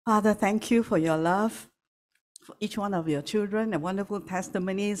Father, thank you for your love for each one of your children and wonderful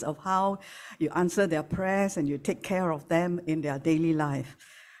testimonies of how you answer their prayers and you take care of them in their daily life.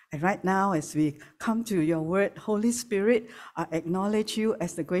 And right now, as we come to your word, Holy Spirit, I acknowledge you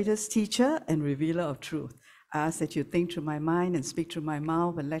as the greatest teacher and revealer of truth. I ask that you think through my mind and speak through my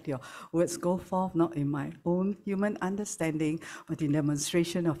mouth and let your words go forth, not in my own human understanding, but in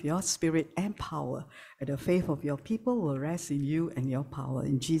demonstration of your spirit and power. And the faith of your people will rest in you and your power.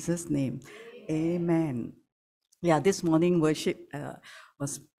 In Jesus' name, amen. Yeah, this morning worship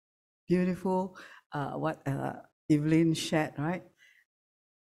was beautiful. What Evelyn shared, right?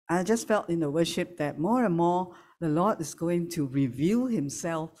 I just felt in the worship that more and more the Lord is going to reveal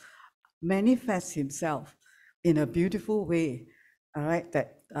Himself, manifest Himself in a beautiful way. All right,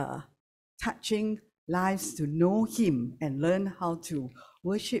 that touching lives to know Him and learn how to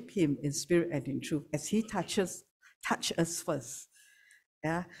worship Him in spirit and in truth as He touch us first.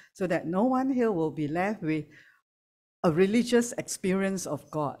 Yeah, so that no one here will be left with a religious experience of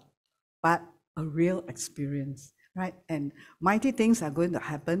God, but a real experience, right? And mighty things are going to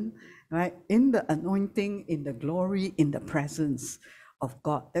happen, right? In the anointing, in the glory, in the presence of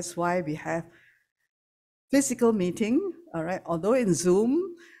God. That's why we have physical meeting, all right? Although in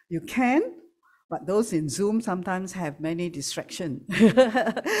Zoom, you can, but those in Zoom sometimes have many distractions.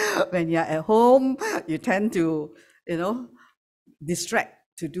 When you're at home, you tend to, distract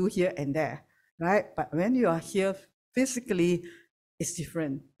to do here and there, right? But when you are here physically, it's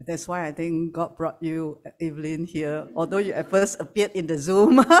different. That's why I think God brought you, Evelyn, here, although you at first appeared in the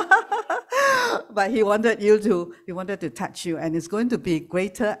Zoom. But he wanted to touch you, and it's going to be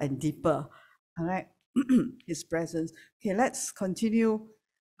greater and deeper. All right. His presence. Okay, let's continue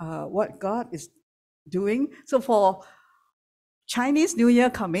what God is doing. So for Chinese New Year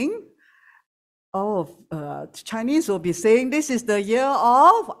coming, Chinese will be saying this is the year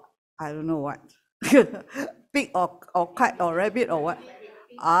of, I don't know what, pig or cat or rabbit or what?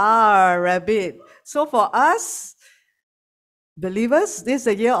 Rabbit. So for us, believers, this is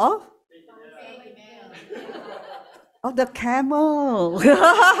the year of the camel.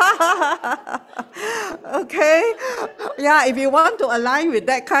 Okay. Yeah, if you want to align with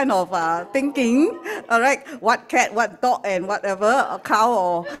that kind of thinking, all right, what cat, what dog, and whatever, a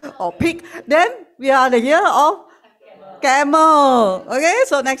cow or pig, then we are the year of camel. Okay,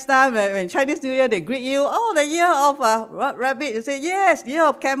 so next time when Chinese New Year, they greet you, oh, the year of rabbit. You say, yes, year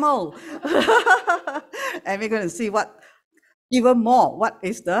of camel. And we're going to see even more, what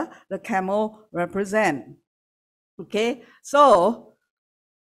is the camel represent. Okay, so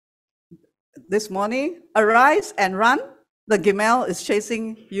this morning, arise and run. The Gimel is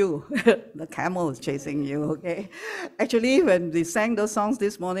chasing you. The camel is chasing you, okay? Actually, when we sang those songs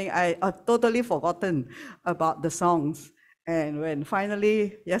this morning, I've totally forgotten about the songs. And when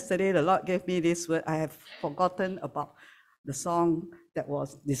finally, yesterday, the Lord gave me this word, I have forgotten about the song that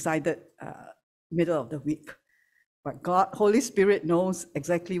was decided middle of the week. But God, Holy Spirit knows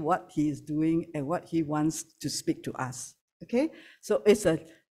exactly what He is doing and what He wants to speak to us. Okay, so it's a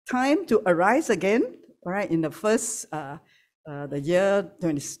time to arise again. All right, in the first, the year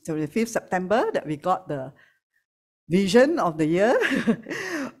 25th September, that we got the vision of the year.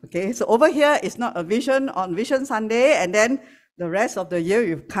 Okay, so over here it's not a vision on Vision Sunday, and then the rest of the year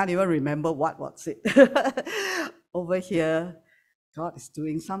you can't even remember what was it. Over here, God is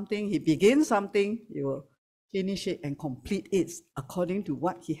doing something. He begins something. He will finish it and complete it according to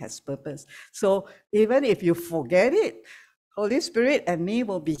what He has purposed. So even if you forget it, Holy Spirit and me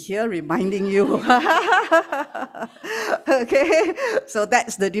will be here reminding you. Okay, so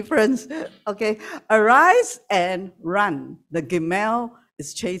that's the difference. Okay, arise and run. The Gimel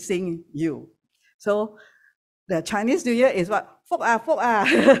is chasing you. So the Chinese New Year is what?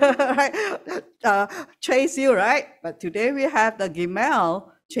 Right? Chase you, right? But today we have the Gimel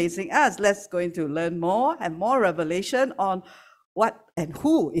chasing us. Let's going to learn more and more revelation on what and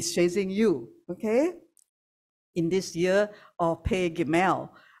who is chasing you, okay? In this year of Pei Gimel.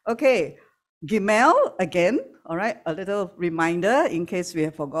 Okay, Gimel, again, all right, a little reminder in case we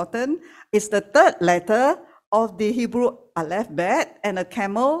have forgotten, it's the third letter of the Hebrew alphabet, and a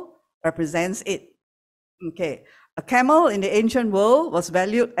camel represents it. Okay, a camel in the ancient world was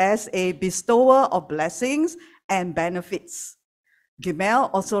valued as a bestower of blessings and benefits. Gimel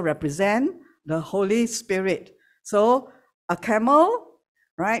also represent the Holy Spirit. So a camel,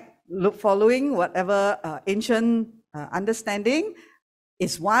 right, following whatever ancient understanding,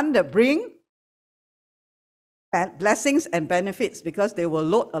 is one that bring blessings and benefits, because they will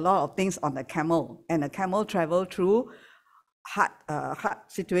load a lot of things on the camel, and the camel travel through hard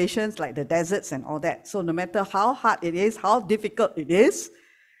situations like the deserts and all that. So no matter how hard it is, how difficult it is,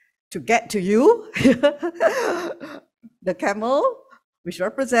 to get to you. The camel, which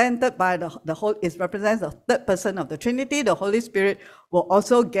represented by the whole, it represents the third person of the Trinity. The Holy Spirit will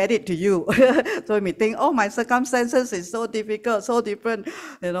also get it to you. So you may think, oh, my circumstances is so difficult, so different,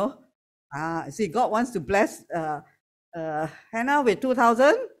 you know. See, God wants to bless Hannah with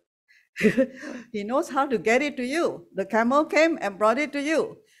 2,000. He knows how to get it to you. The camel came and brought it to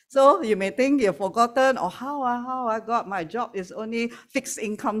you. So you may think you've forgotten, or how I got my job is only fixed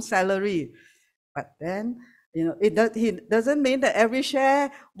income salary. But then, you know, it doesn't mean that every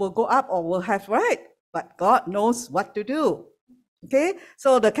share will go up or will have right. But God knows what to do. Okay,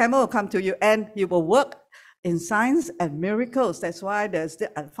 so the camel will come to you and he will work in signs and miracles. That's why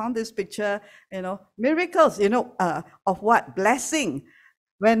I found this picture, you know, miracles, you know, of what? Blessing.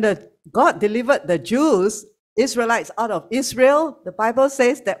 When God delivered the Jews, Israelites out of Israel, the Bible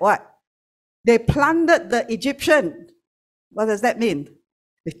says that what? They plundered the Egyptian. What does that mean?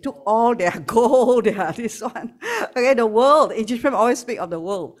 They took all their gold, this one. Okay, the world, Egyptians always speak of the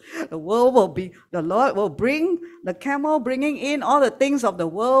world. The world will be, the Lord will bring the camel, bringing in all the things of the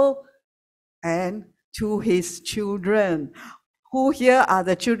world and to his children. Who here are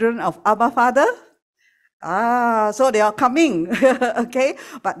the children of Abba Father? So they are coming, okay?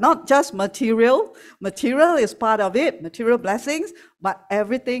 But not just material. Material is part of it, material blessings, but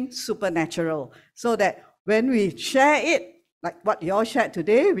everything supernatural. So that when we share it, like what you all shared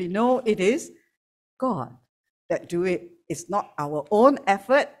today, we know it is God that do it. It's not our own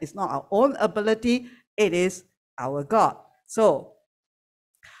effort, it's not our own ability, it is our God. So,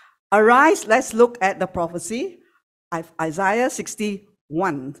 arise, let's look at the prophecy of Isaiah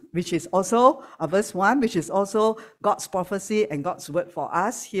 61, which is also, verse 1, which is also God's prophecy and God's word for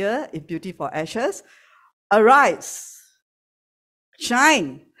us here in Beauty for Ashes. Arise,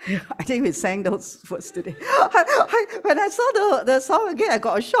 shine. I think we sang those words today. When I saw the song again, I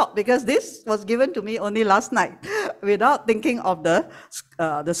got a shock because this was given to me only last night without thinking of the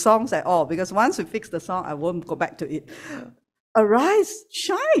songs at all. Because once we fix the song, I won't go back to it. Arise,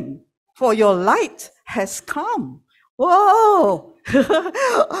 shine, for your light has come. Whoa!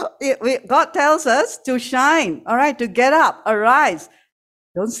 God tells us to shine, all right, to get up, arise.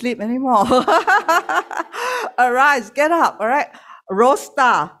 Don't sleep anymore. Arise, get up, all right.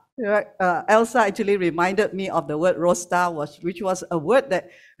 Rosta. Elsa actually reminded me of the word rosta, which was a word that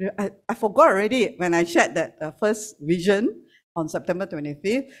I forgot already when I shared that first vision on September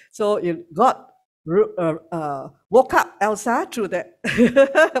 25th. So God woke up Elsa through that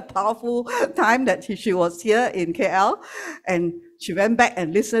powerful time that she was here in KL, and she went back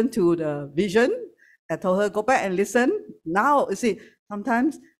and listened to the vision. I told her, go back and listen. Now, you see,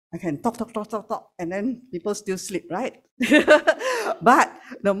 sometimes I can talk, and then people still sleep, right? But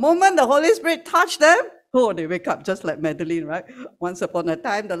the moment the Holy Spirit touched them, oh, they wake up just like Madeline, right? Once upon a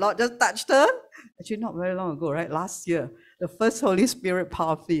time, the Lord just touched her. Actually, not very long ago, right? Last year, the first Holy Spirit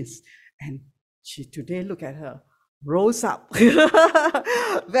power feast. And she today, look at her, rose up.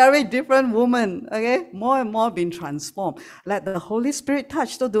 Very different woman, okay? More and more being transformed. Let the Holy Spirit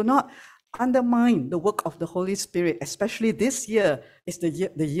touch, so do not undermine the work of the Holy Spirit, especially this year is the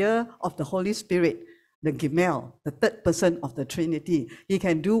year of the Holy Spirit, the Gimel, the third person of the Trinity. He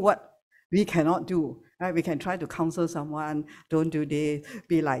can do what we cannot do. Right? We can try to counsel someone, don't do this,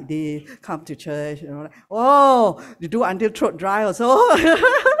 be like this, come to church, you know, like, oh, you do until throat dry or so.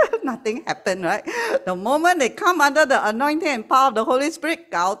 Nothing happened, right? The moment they come under the anointing and power of the Holy Spirit,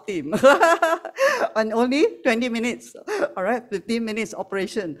 gao tim. And only 20 minutes, all right, 15 minutes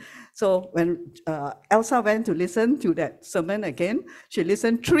operation. So when Elsa went to listen to that sermon again, she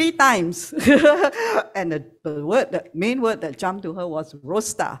listened 3 times. And the main word that jumped to her was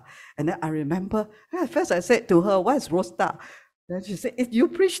rosta. And then I remember, at first I said to her, what is rosta? Then she said, you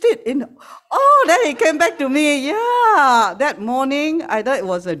preached it in, oh, then it came back to me. Yeah, that morning, either it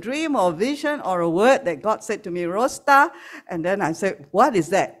was a dream or vision or a word that God said to me, rosta. And then I said, what is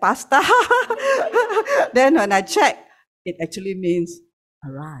that? Pasta? Then when I checked, it actually means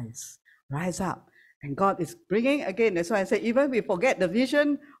arise, rise up. And God is bringing again. That's why I say, even if we forget the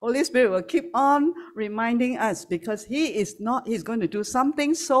vision, Holy Spirit will keep on reminding us, because He's going to do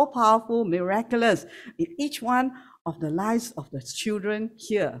something so powerful, miraculous in each one of the lives of the children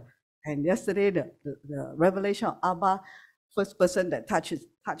here. And yesterday, the revelation of Abba, first person that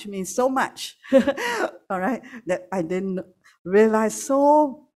touched me so much, all right, that I didn't realize,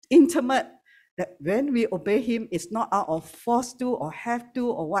 so intimate, that when we obey Him, it's not out of force to or have to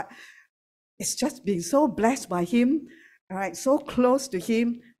or what. It's just being so blessed by Him, all right, so close to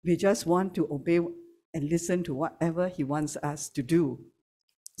Him, we just want to obey and listen to whatever He wants us to do.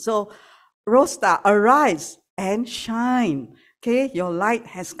 So, Rosta, arise and shine. Okay, your light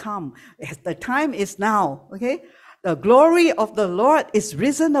has come. The time is now. Okay, the glory of the Lord is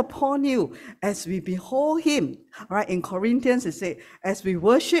risen upon you as we behold him. All right, in Corinthians it says, as we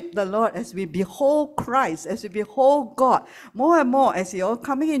worship the Lord, as we behold Christ, as we behold God, more and more as you're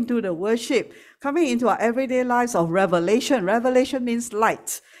coming into the worship, coming into our everyday lives of revelation. Revelation means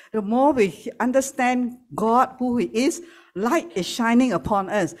light. The more we understand God, who he is, light is shining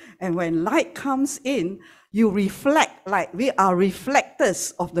upon us. And when light comes in, you reflect, like we are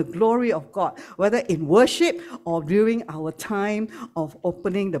reflectors of the glory of God, whether in worship or during our time of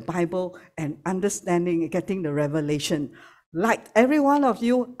opening the Bible and understanding, getting the revelation. Light, every one of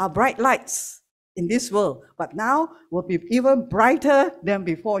you are bright lights in this world, but now will be even brighter than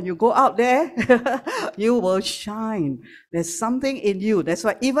before. You go out there, you will shine. There's something in you. That's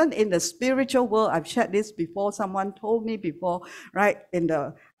why even in the spiritual world, I've shared this before, someone told me before, right, in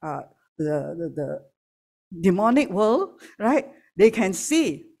the demonic world, right? They can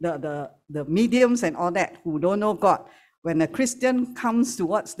see the mediums and all that who don't know God. When a Christian comes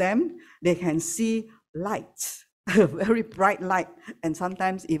towards them, they can see light, a very bright light, and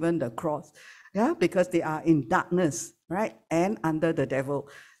sometimes even the cross. Yeah, because they are in darkness, right? And under the devil.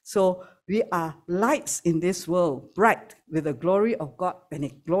 So we are lights in this world, bright with the glory of God, and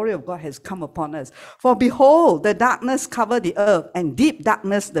the glory of God has come upon us. For behold, the darkness covered the earth, and deep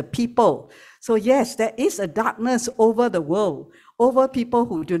darkness the people. So yes, there is a darkness over the world, over people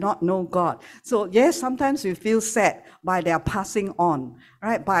who do not know God. So yes, sometimes we feel sad by their passing on,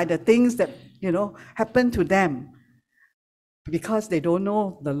 right? By the things that, happen to them because they don't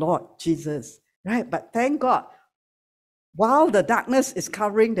know the Lord Jesus, right? But thank God, while the darkness is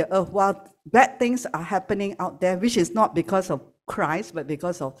covering the earth, while bad things are happening out there, which is not because of Christ, but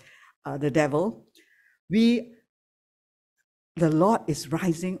because of the devil, the Lord is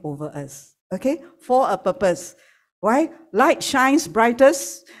rising over us, okay, for a purpose. Why? Light shines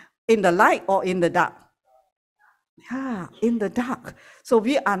brightest in the light or in the dark? Yeah, in the dark. So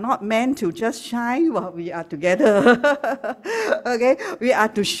we are not meant to just shine while we are together. Okay, we are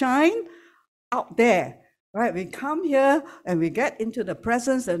to shine out there, right? We come here and we get into the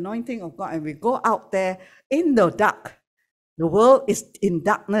presence, the anointing of God, and we go out there in the dark. The world is in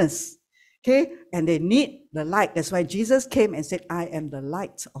darkness, okay? And they need the light. That's why Jesus came and said, I am the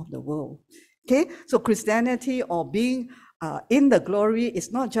light of the world, okay? So Christianity or being in the glory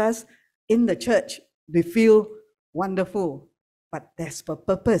is not just in the church. We feel wonderful, but there's a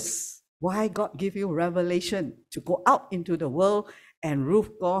purpose. Why God give you revelation to go out into the world and roof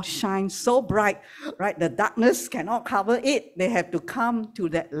God shines so bright, right? The darkness cannot cover it. They have to come to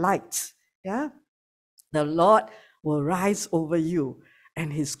that light. Yeah, the Lord will rise over you,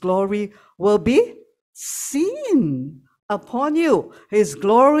 and His glory will be seen upon you. His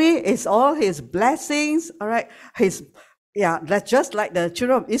glory is all His blessings. All right, that's just like the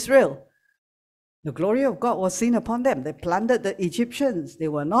children of Israel. The glory of God was seen upon them. They plundered the Egyptians. They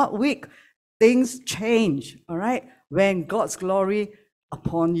were not weak. Things change, all right, when God's glory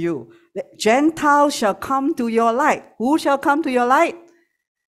upon you. The Gentiles shall come to your light. Who shall come to your light?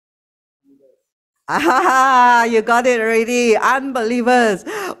 Ah, you got it already. Unbelievers.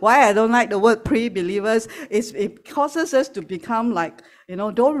 Why I don't like the word pre-believers is it causes us to become like,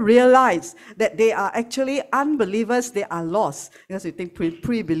 don't realize that they are actually unbelievers. They are lost. Because you think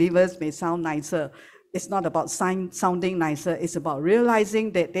pre-believers may sound nicer. It's not about sounding nicer. It's about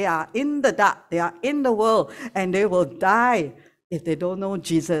realizing that they are in the dark. They are in the world, and they will die if they don't know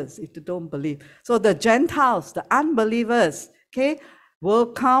Jesus, if they don't believe. So the Gentiles, the unbelievers, okay, will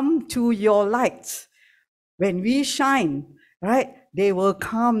come to your light. When we shine, right, they will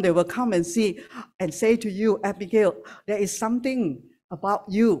come and see and say to you, Abigail, there is something about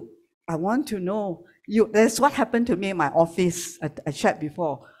you. I want to know you. That's what happened to me in my office. I shared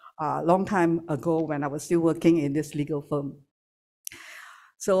before, a long time ago when I was still working in this legal firm.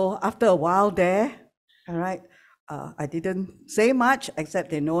 So after a while there, all right, I didn't say much except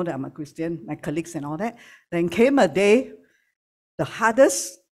they know that I'm a Christian, my colleagues and all that. Then came a day, the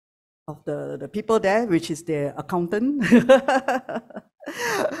hardest of the people there, which is the accountant.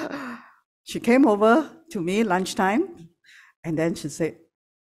 She came over to me lunchtime, and then she said,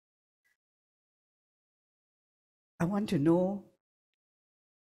 I want to know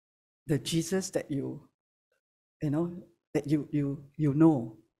the Jesus that you know.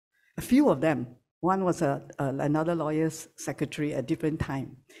 A few of them. One was another lawyer's secretary at different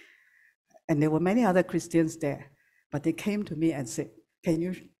time. And there were many other Christians there. But they came to me and said, can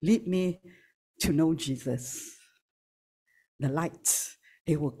you lead me to know Jesus? The light.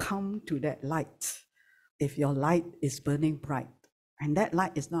 They will come to that light if your light is burning bright. And that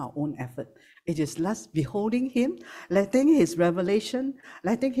light is not our own effort. It is us beholding him, letting his revelation,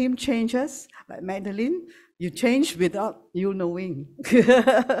 letting him change us. Like Magdalene, you change without you knowing.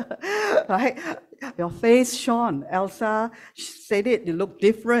 Right? Your face shone. Elsa said it, you look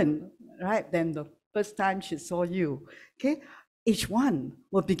different, right, than the first time she saw you. Okay? Each one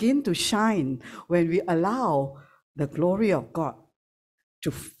will begin to shine when we allow the glory of God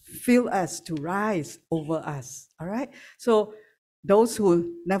to fill us, to rise over us. All right? So those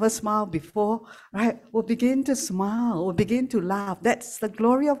who never smiled before, right, will begin to smile, will begin to laugh. That's the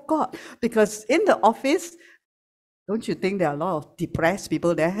glory of God. Because in the office, don't you think there are a lot of depressed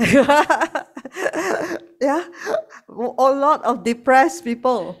people there? Yeah, a lot of depressed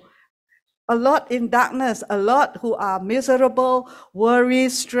people. A lot in darkness, a lot who are miserable, worry,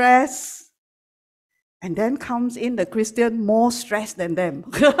 stress. And then comes in the Christian more stressed than them.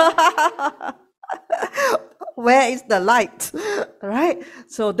 Where is the light? Right?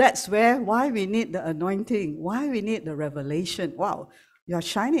 So that's why we need the anointing, why we need the revelation. Wow, you're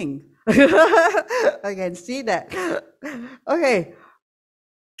shining. I can see that. Okay.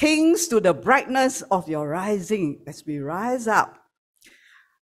 Kings, to the brightness of your rising, as we rise up.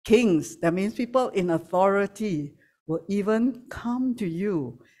 Kings, that means people in authority, will even come to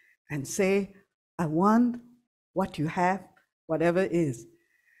you and say, I want what you have, whatever it is.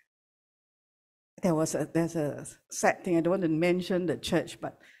 There's a sad thing, I don't want to mention the church,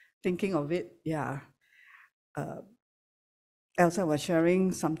 but thinking of it, yeah. Elsa was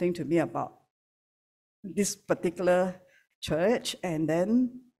sharing something to me about this particular church, and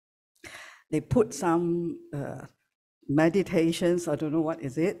then they put some meditations, I don't know what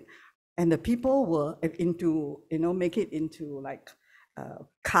is it, and the people were into, make it into like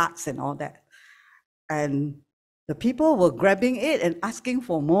cards and all that. And the people were grabbing it and asking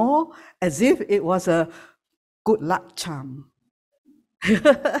for more as if it was a good luck charm.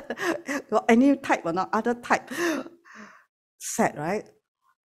 Any type or not, other type. Sad, right?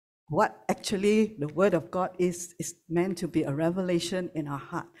 What actually the word of God is meant to be a revelation in our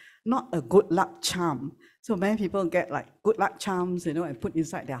heart, not a good luck charm. So many people get like good luck charms, and put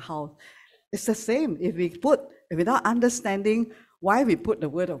inside their house. It's the same. If we put, without understanding why we put the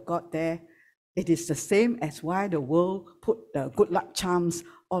word of God there, it is the same as why the world put the good luck charms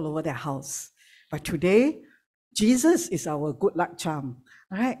all over their house. But today, Jesus is our good luck charm,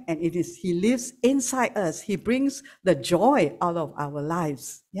 right? And he lives inside us. He brings the joy out of our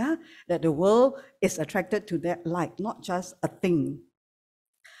lives, yeah? That the world is attracted to that light, not just a thing.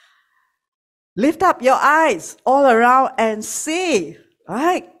 Lift up your eyes all around and see,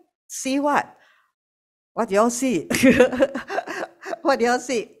 right? See what? What do y'all see? What do y'all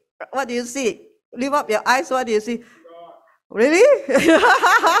see? What do you see? Lift up your eyes, what do you see? God. Really?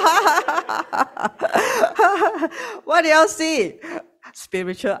 What do y'all see?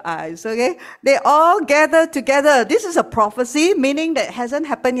 Spiritual eyes, okay? They all gather together. This is a prophecy, meaning that hasn't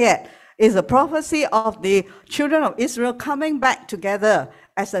happened yet. It's a prophecy of the children of Israel coming back together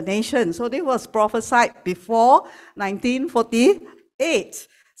as a nation. So this was prophesied before 1948.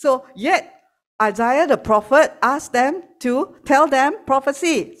 So yet, Isaiah the prophet asked them to tell them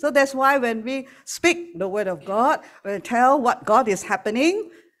prophecy. So that's why when we speak the word of God, when we tell what God is happening,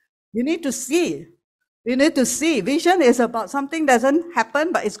 you need to see. You need to see. Vision is about something doesn't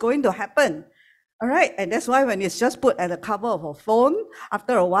happen, but it's going to happen. All right? And that's why when it's just put at the cover of a phone,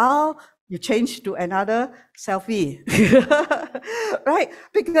 after a while, you change to another selfie. Right?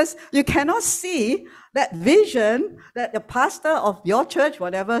 Because you cannot see that vision that the pastor of your church,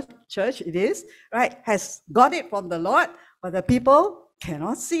 whatever church it is, right, has got it from the Lord, but the people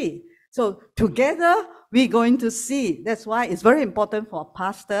cannot see. So together, we're going to see. That's why it's very important for a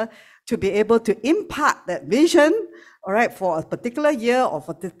pastor to be able to impart that vision, all right, for a particular year or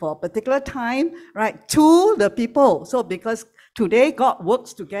for a particular time, right, to the people. So because today, God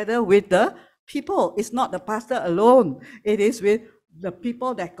works together with the people. It's not the pastor alone. It is with the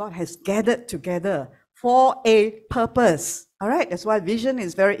people that God has gathered together for a purpose. All right? That's why vision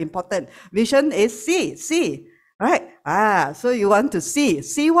is very important. Vision is see. Right? So you want to see.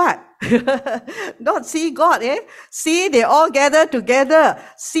 See what? Not see God, eh? See, they all gather together.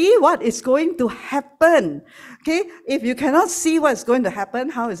 See what is going to happen. Okay? If you cannot see what's going to happen,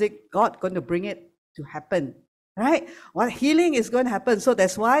 how is it God going to bring it to happen? Right? What healing is going to happen. So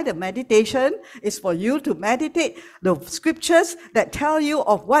that's why the meditation is for you to meditate the scriptures that tell you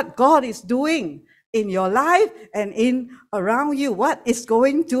of what God is doing in your life and in around you, what is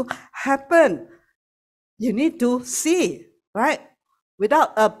going to happen. You need to see, right?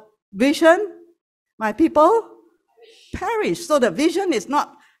 Without a vision, my people perish. So the vision is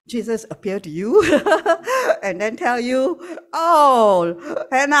not Jesus appear to you and then tell you, oh,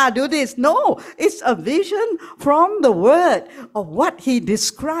 Hannah, do this. No, it's a vision from the word of what he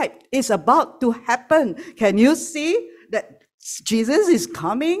described is about to happen. Can you see that Jesus is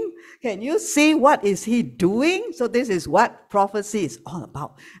coming? Can you see what is he doing? So this is what prophecy is all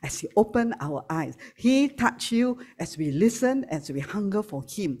about. As he open our eyes, he touch you as we listen, as we hunger for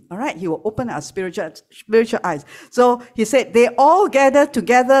him. All right, he will open our spiritual eyes. So he said, they all gather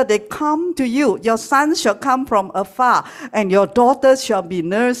together, they come to you. Your sons shall come from afar, and your daughters shall be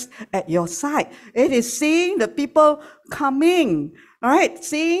nursed at your side. It is seeing the people coming. All right,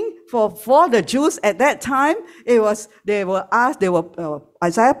 seeing for the Jews at that time,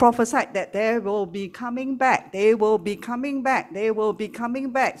 Isaiah prophesied that they will be coming back. They will be coming back. They will be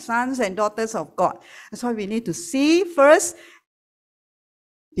coming back, sons and daughters of God. That's why we need to see first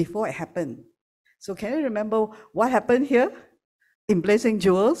before it happened. So can you remember what happened here in placing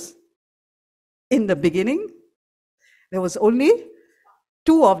jewels? In the beginning, there was only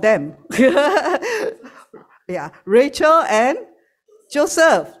 2 of them. Yeah, Rachel and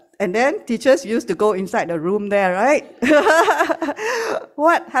Joseph. And then teachers used to go inside the room there, right?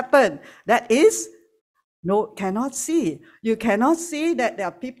 What happened? That is, no, cannot see. You cannot see that there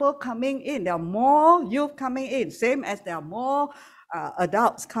are people coming in. There are more youth coming in, same as there are more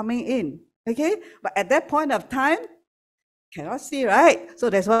adults coming in. Okay? But at that point of time, cannot see, right? So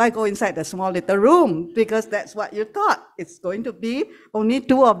that's why I go inside the small little room, because that's what you thought. It's going to be only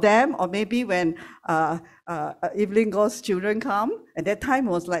 2 of them, or maybe when Evelyn Go's children come, at that time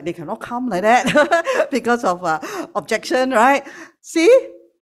was like they cannot come like that because of objection, right? See?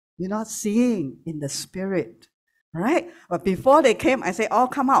 You're not seeing in the spirit, right? But before they came, I say, oh,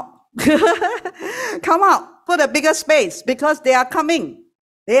 come out. Come out. Put a bigger space, because they are coming.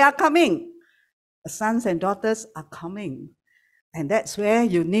 They are coming. The sons and daughters are coming. And that's where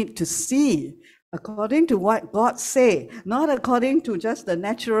you need to see according to what God say, not according to just the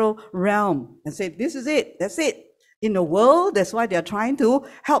natural realm, and say, this is it, that's it. In the world, that's why they're trying to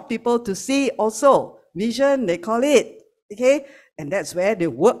help people to see also. Vision, they call it, okay? And that's where they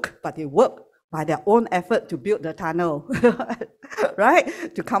work, but they work by their own effort to build the tunnel,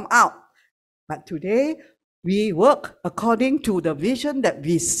 right? To come out. But today, we work according to the vision that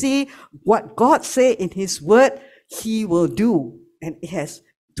we see what God say in his word, he will do. And it has,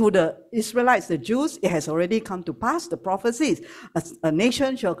 to the Israelites, the Jews, it has already come to pass, the prophecies. A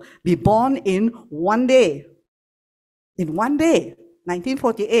nation shall be born in one day. In one day,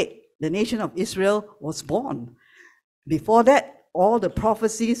 1948, the nation of Israel was born. Before that, all the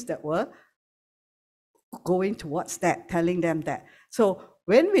prophecies that were going towards that, telling them that. So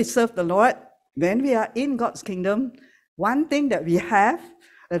when we serve the Lord, when we are in God's kingdom, one thing that we have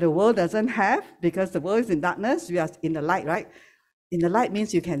that the world doesn't have, because the world is in darkness, we are in the light, right? In the light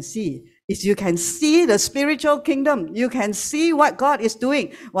means you can see. Is you can see the spiritual kingdom. You can see what God is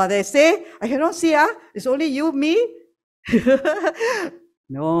doing. While they say, I cannot see, it's only you, me.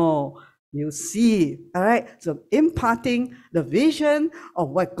 No, you see, all right? So imparting the vision of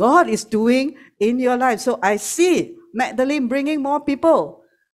what God is doing in your life. So I see Magdalene bringing more people,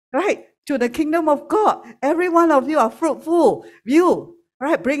 right, to the kingdom of God. Every one of you are fruitful. You,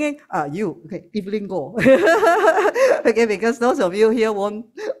 right, bringing, okay, Evelyn Go. Okay, because those of you here won't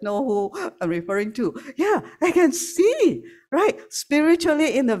know who I'm referring to. Yeah, I can see, right,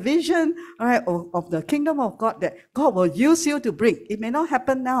 spiritually in the vision, right, of the kingdom of God, that God will use you to bring. It may not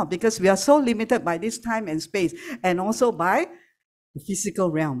happen now because we are so limited by this time and space, and also by the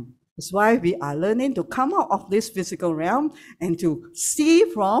physical realm. That's why we are learning to come out of this physical realm and to see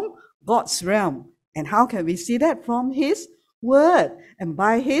from God's realm. And how can we see that? From his word and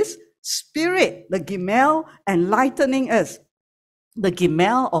by his spirit, the Gimel enlightening us. The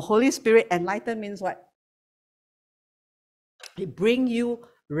Gimel or Holy Spirit enlighten means what? It bring you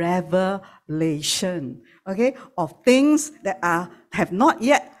revelation, okay, of things that have not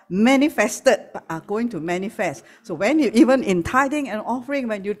yet manifested but are going to manifest. So when you, even in tithing and offering,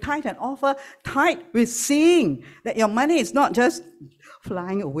 when you tithe and offer, tithe with seeing that your money is not just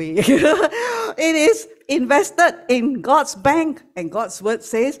flying away. It is invested in God's bank, and God's word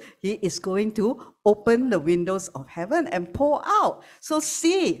says he is going to open the windows of heaven and pour out. So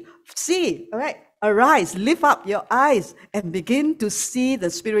see, all right? Arise, lift up your eyes and begin to see the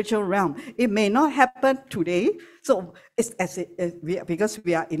spiritual realm. It may not happen today, so it's because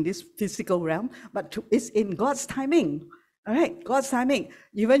we are in this physical realm, but it's in God's timing. All right, God's timing.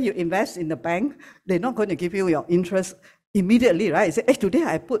 Even you invest in the bank, they're not going to give you your interest immediately, right? You say, hey, today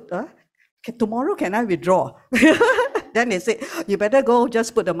I put, tomorrow can I withdraw? Then they say, you better go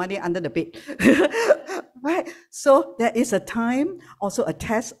just put the money under the bed. Right? So there is a time, also a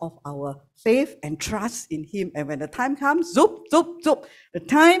test of our faith and trust in Him. And when the time comes, zoop, zoop, zoop. The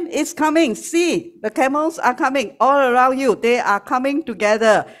time is coming. See, the camels are coming all around you. They are coming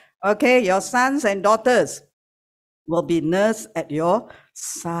together. Okay, your sons and daughters will be nursed at your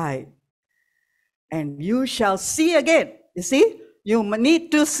side. And you shall see again. You see? You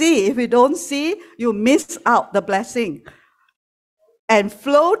need to see. If you don't see, you miss out the blessing. And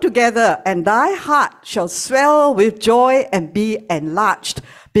flow together, and thy heart shall swell with joy and be enlarged,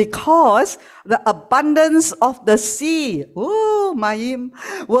 because the abundance of the sea, Mayim,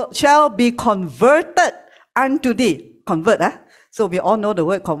 shall be converted unto thee. Convert, eh? So we all know the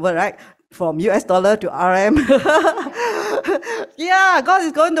word convert, right? From US dollar to RM. Yeah, God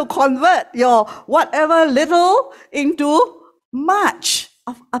is going to convert your whatever little into much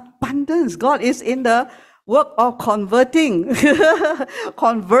of abundance. God is in the work of converting,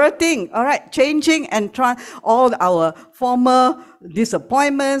 all right, changing and all our former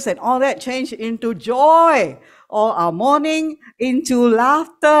disappointments and all that change into joy, all our mourning into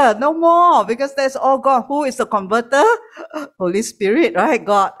laughter. No more, because that's all God. Who is the converter? Holy Spirit, right?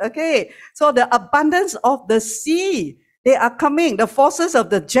 God. Okay, so the abundance of the sea, they are coming. The forces of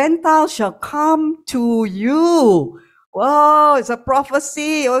the Gentiles shall come to you. Wow, it's a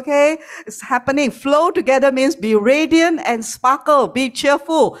prophecy, okay? It's happening. Flow together means be radiant and sparkle, be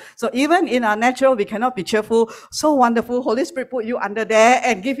cheerful. So even in our natural, we cannot be cheerful. So wonderful. Holy Spirit put you under there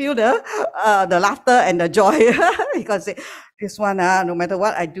and give you the laughter and the joy. You can say, this one, no matter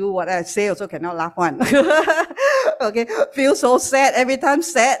what I do, what I say, also cannot laugh one. Okay, feel so sad every time,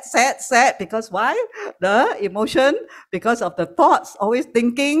 sad. Because why? The emotion, because of the thoughts, always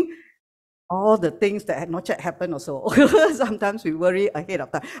thinking, all the things that had not yet happened also. Sometimes we worry ahead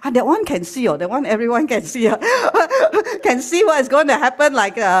of time. That one can see, that one everyone can see. Can see what is going to happen,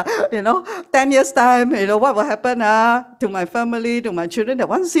 like, 10 years time, what will happen to my family, to my children. That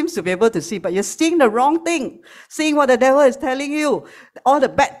one seems to be able to see, but you're seeing the wrong thing, seeing what the devil is telling you, all the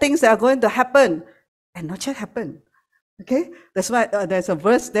bad things that are going to happen, and not yet happen. Okay, that's why there's a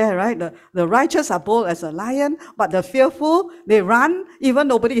verse there, right? The righteous are bold as a lion, but the fearful, they run, even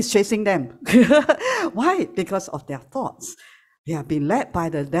nobody is chasing them. Why? Because of their thoughts. They have been led by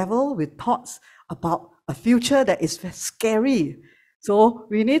the devil with thoughts about a future that is scary. So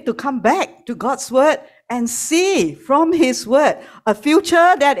we need to come back to God's word and see from His word a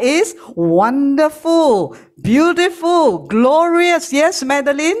future that is wonderful, beautiful, glorious. Yes,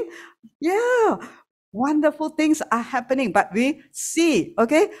 Madeline? Yeah. Wonderful things are happening, but we see,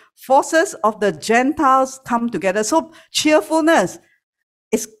 okay, forces of the Gentiles come together. So cheerfulness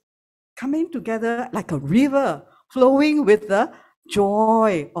is coming together like a river flowing with the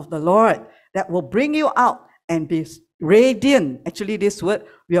joy of the Lord that will bring you out and be radiant. Actually, this word,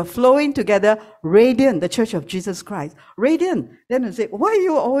 we are flowing together, radiant, the Church of Jesus Christ. Radiant. Then you say, why are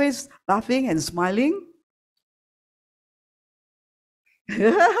you always laughing and smiling?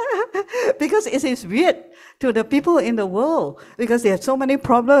 Because it is weird to the people in the world, because they have so many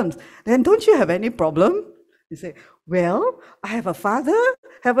problems. Then don't you have any problem? You say, well, I have a Father,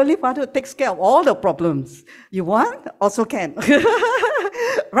 Heavenly Father, who takes care of all the problems. You want? Also can.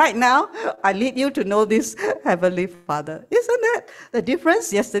 Right now, I lead you to know this Heavenly Father. Isn't that the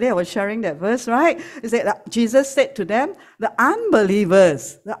difference? Yesterday, I was sharing that verse, right? It said that Jesus said to them, the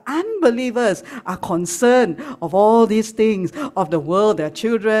unbelievers are concerned of all these things of the world, their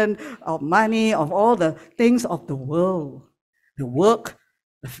children, of money, of all the things of the world, the work,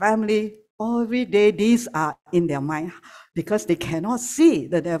 the family. Every day, these are in their mind because they cannot see.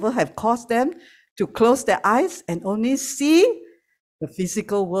 The devil have caused them to close their eyes and only see the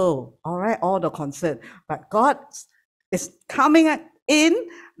physical world, all right, all the concern. But God is coming in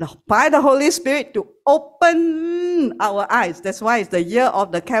by the Holy Spirit to open our eyes. That's why it's the year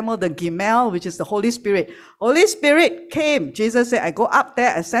of the camel, the Gimel, which is the Holy Spirit. Holy Spirit came. Jesus said, I go up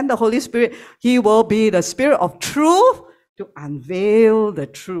there and send the Holy Spirit. He will be the Spirit of truth to unveil the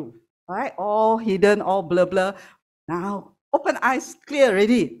truth. All right, all hidden, all blur. Now, open eyes, clear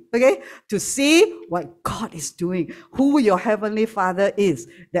already, okay? To see what God is doing, who your Heavenly Father is,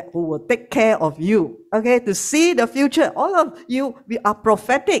 who will take care of you, okay? To see the future. All of you, we are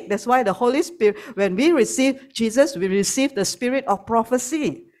prophetic. That's why the Holy Spirit, when we receive Jesus, we receive the spirit of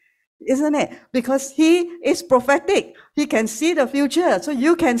prophecy. Isn't it? Because He is prophetic. He can see the future. So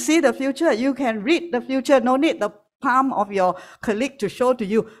you can see the future. You can read the future. No need the palm of your colleague to show to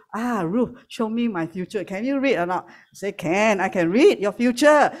you, Ruth, show me my future. Can you read or not? Say, I can read your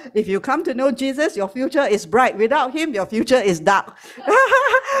future. If you come to know Jesus, your future is bright. Without Him, your future is dark.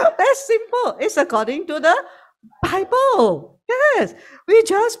 That's simple. It's according to the Bible. Yes, we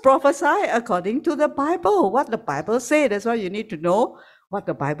just prophesy according to the Bible, what the Bible says. That's why you need to know what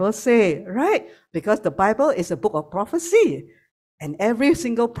the Bible says, right? Because the Bible is a book of prophecy. And every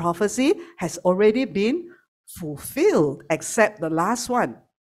single prophecy has already been fulfilled, except the last one.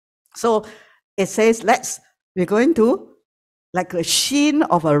 So it says, we're going to, like a sheen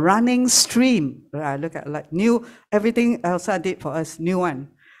of a running stream. Look at like new, everything Elsa did for us, new one.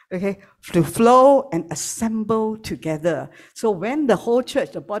 Okay, to flow and assemble together. So when the whole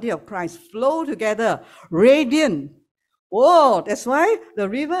church, the body of Christ, flow together, radiant. Oh, that's why the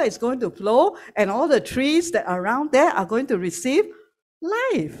river is going to flow and all the trees that are around there are going to receive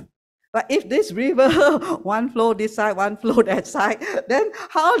life. But if this river, one flow this side, one flow that side, then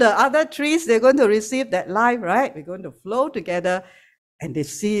how the other trees, they're going to receive that life, right? We're going to flow together and they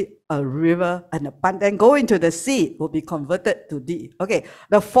see a river and then go into the sea, will be converted to thee. Okay,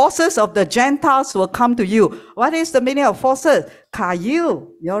 the forces of the Gentiles will come to you. What is the meaning of forces?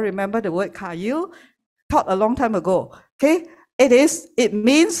 Kayil. You all remember the word Kayil? Taught a long time ago. Okay, it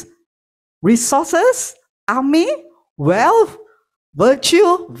means resources, army, wealth,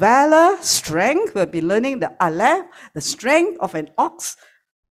 virtue, valor, strength. We'll be learning the Aleph, the strength of an ox.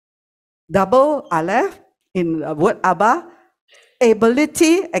 Double Aleph in the word Abba.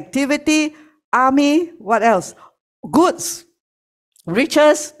 Ability, activity, army, what else? Goods,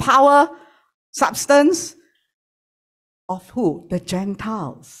 riches, power, substance. Of who? The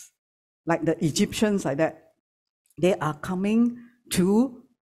Gentiles. Like the Egyptians, like that. They are coming to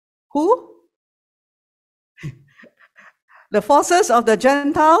who? The forces of the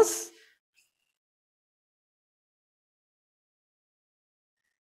Gentiles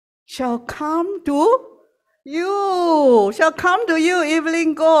shall come to you, shall come to you,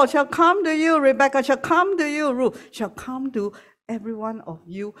 Evelyn Goh, shall come to you, Rebecca, shall come to you, Ruth, shall come to every one of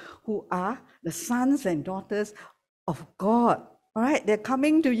you who are the sons and daughters of God. All right, they're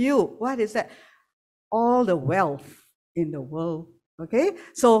coming to you. What is that? All the wealth in the world. Okay,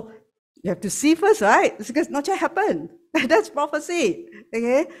 so you have to see first, right? Because not yet happened. That's prophecy.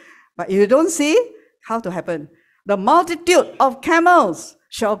 Okay, but you don't see how to happen. The multitude of camels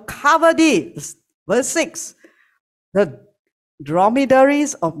shall cover thee. Verse 6, the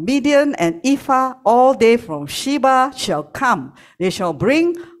dromedaries of Midian and Ephah, all they from Sheba shall come. They shall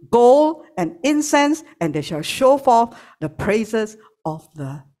bring gold and incense, and they shall show forth the praises of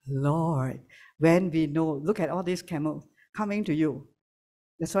the Lord. When we know, look at all these camels coming to you.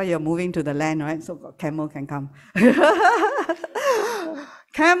 That's why you're moving to the land, right? So camel can come.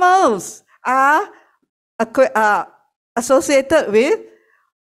 Camels are associated with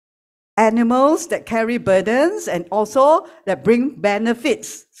animals that carry burdens and also that bring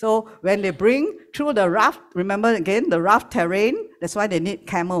benefits. So when they bring through the rough, remember again, the rough terrain, that's why they need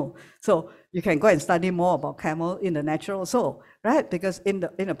camel. So you can go and study more about camel in the natural soul, right? Because in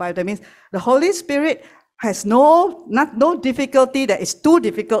the Bible, that means the Holy Spirit has no difficulty that is too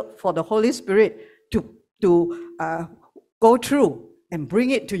difficult for the Holy Spirit to go through and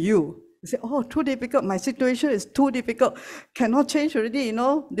bring it to you. You say, oh, too difficult. My situation is too difficult. Cannot change already, you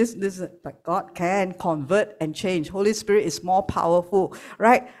know. But God can convert and change. Holy Spirit is more powerful,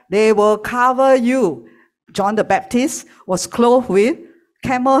 right? They will cover you. John the Baptist was clothed with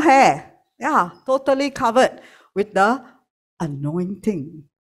camel hair. Yeah, totally covered with the anointing.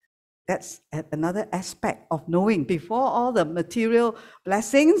 That's another aspect of knowing before all the material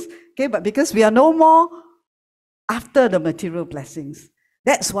blessings. Okay, but because we are no more after the material blessings.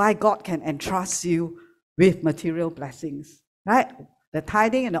 That's why God can entrust you with material blessings, right? The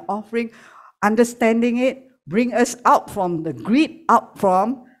tithing and the offering, understanding it, bring us out from the greed, out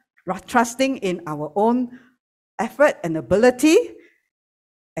from trusting in our own effort and ability.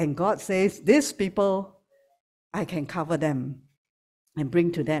 And God says, these people, I can cover them and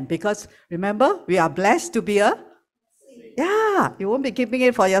bring to them. Because remember, we are blessed to be you won't be keeping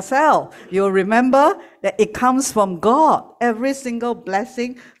it for yourself. You'll remember that it comes from God. Every single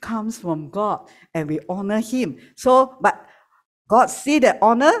blessing comes from God, and we honor Him. So, but God see that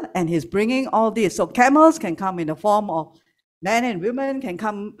honor, and He's bringing all this. So camels can come in the form of men and women, can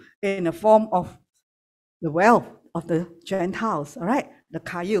come in the form of the wealth of the Gentiles. All right, the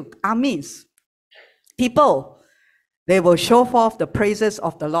Kayuk, armies, people. They will show forth the praises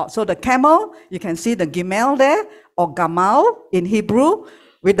of the Lord. So the camel, you can see the gimel there, or gamal in Hebrew,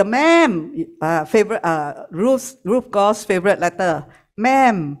 with the mem, Ruth Goss' favorite letter.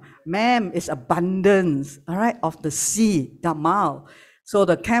 Mem is abundance, all right, of the sea, gamal. So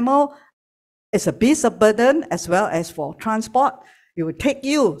the camel is a beast of burden as well as for transport. It will take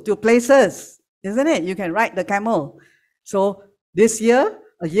you to places, isn't it? You can ride the camel. So this year,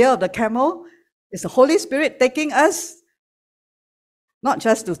 a year of the camel, it's the Holy Spirit taking us not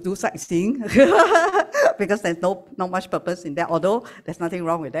just to do sightseeing, because there's not much purpose in that, although there's nothing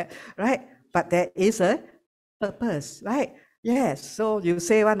wrong with that, right? But there is a purpose, right? Yes, so you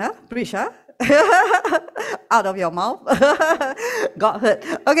say one, preach, out of your mouth, got hurt.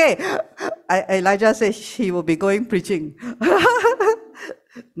 Okay, Elijah says he will be going preaching.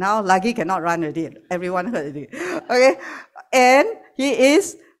 Now Lagi cannot run already. Everyone heard already. Okay, and he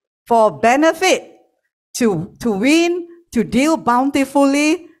is for benefit, to win, to deal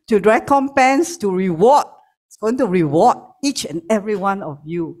bountifully, to recompense, to reward. It's going to reward each and every one of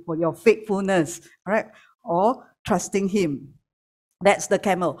you for your faithfulness, right? Or trusting him. That's the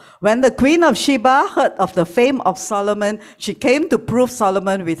camel. When the Queen of Sheba heard of the fame of Solomon, she came to prove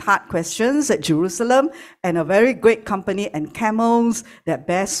Solomon with hard questions at Jerusalem, and a very great company, and camels that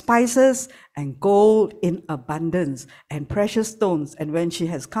bear spices and gold in abundance and precious stones. And when she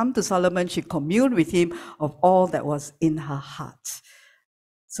has come to Solomon, she communed with him of all that was in her heart.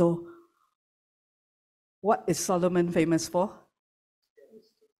 So, what is Solomon famous for?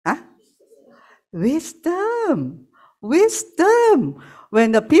 Wisdom. Wisdom.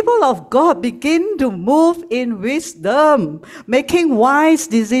 When the people of God begin to move in wisdom, making wise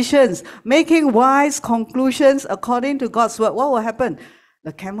decisions, making wise conclusions according to God's word, what will happen?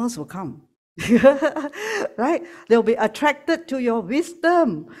 The camels will come. Right? They'll be attracted to your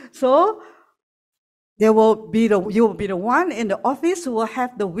wisdom. So you will be the one in the office who will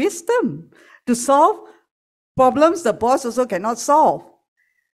have the wisdom to solve problems the boss also cannot solve.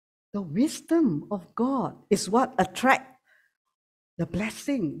 The wisdom of God is what attracts the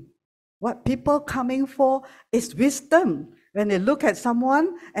blessing. What people coming for is wisdom. When they look at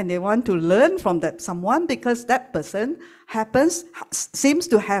someone and they want to learn from that someone, because that person seems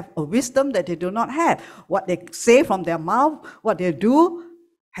to have a wisdom that they do not have. What they say from their mouth, what they do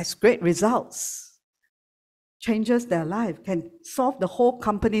has great results. Changes their life, can solve the whole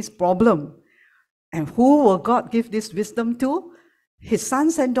company's problem. And who will God give this wisdom to? His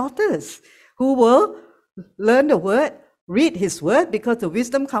sons and daughters, who will learn the word, read his word, because the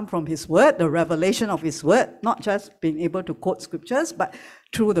wisdom comes from his word, the revelation of his word, not just being able to quote scriptures, but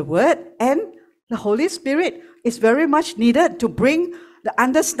through the word. And the Holy Spirit is very much needed to bring the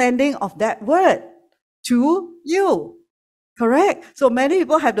understanding of that word to you. Correct? So many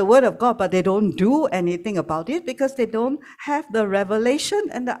people have the word of God, but they don't do anything about it because they don't have the revelation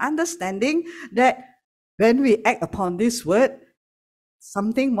and the understanding that when we act upon this word,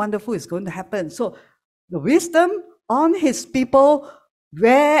 something wonderful is going to happen. So the wisdom on his people,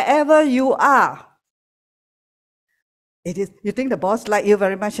 wherever you are. It is. You think the boss like you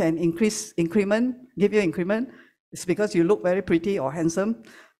very much and increment, give you increment? It's because you look very pretty or handsome?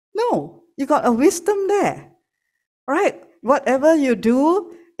 No, you got a wisdom there, right? Whatever you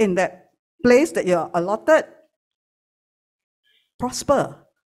do in that place that you're allotted, prosper.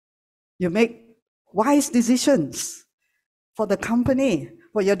 You make wise decisions for the company,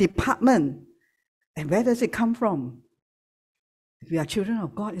 for your department. And where does it come from? If we are children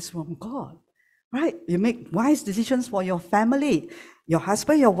of God, it's from God, right? You make wise decisions for your family. Your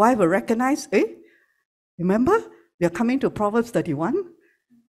husband, your wife will recognize, remember? We are coming to Proverbs 31,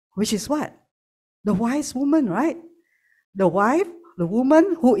 which is what? The wise woman, right? The wife, the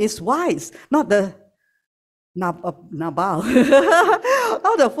woman who is wise, not the Nabal,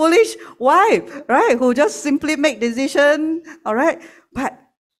 not the foolish wife, right? Who just simply make decision, all right? But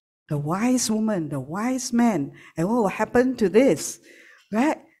the wise woman, the wise man, and what will happen to this,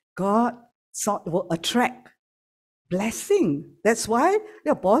 right? God will attract blessing. That's why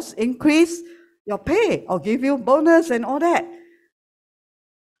your boss increase your pay or give you bonus and all that.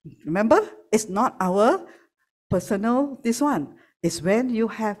 Remember, it's not our personal, this one. It's when you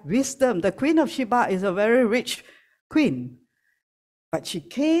have wisdom. The Queen of Sheba is a very rich queen, but she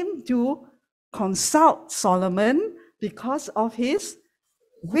came to consult Solomon because of his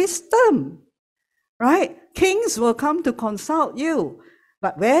wisdom, right? Kings will come to consult you,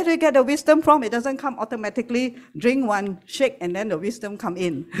 but where do you get the wisdom from? It doesn't come automatically, drink one, shake, and then the wisdom come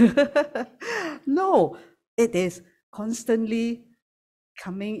in. No, it is constantly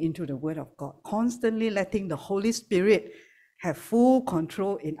coming into the Word of God, constantly letting the Holy Spirit have full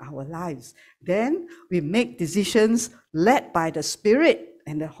control in our lives. Then we make decisions led by the Spirit,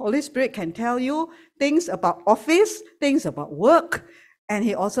 and the Holy Spirit can tell you things about office, things about work, and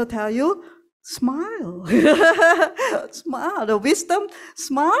he also tell you, smile. Smile. The wisdom,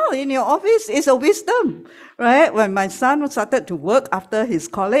 smile in your office is a wisdom, right? When my son started to work after his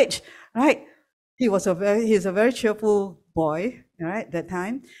college, right? He's a very cheerful boy, right, that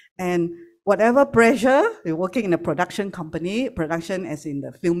time. And whatever pressure, they're working in a production company, production as in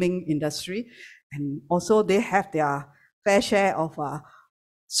the filming industry. And also they have their fair share of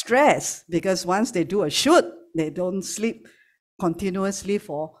stress, because once they do a shoot, they don't sleep continuously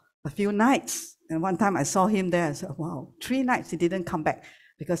for a few nights. And one time I saw him there, I said, wow, 3 nights he didn't come back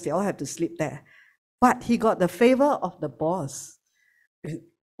because they all have to sleep there. But he got the favor of the boss,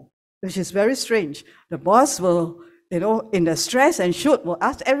 which is very strange. The boss will, in the stress and shoot, will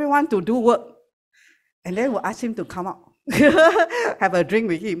ask everyone to do work. And then will ask him to come out, have a drink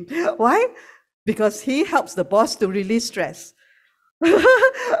with him. Why? Because he helps the boss to release stress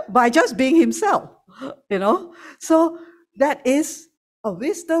by just being himself, So that is a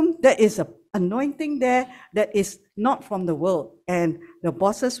wisdom, that is an anointing there that is not from the world. And the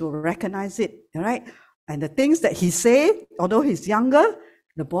bosses will recognize it, all right? And the things that he say, although he's younger,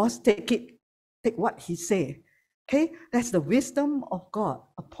 the boss take what he say. Okay, that's the wisdom of God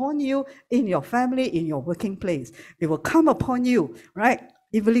upon you, in your family, in your working place. It will come upon you, right?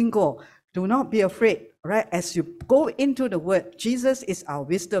 Evelyn Goh, do not be afraid, right? As you go into the word, Jesus is our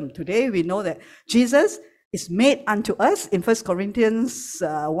wisdom. Today we know that Jesus is made unto us in 1 Corinthians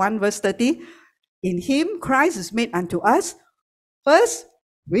 1 verse 30. In him, Christ is made unto us first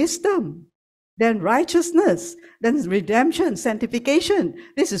wisdom, then righteousness, then redemption, sanctification.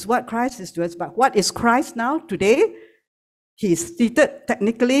 This is what Christ is to us. But what is Christ now today? He's seated,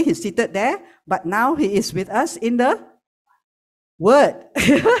 technically he's seated there, but now he is with us in the Word.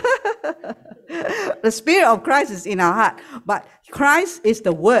 The Spirit of Christ is in our heart, but Christ is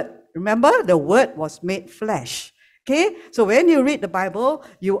the Word. Remember, the Word was made flesh. Okay, so when you read the Bible,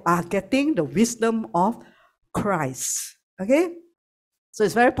 you are getting the wisdom of Christ. Okay, so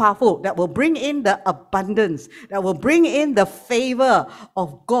it's very powerful. That will bring in the abundance, that will bring in the favor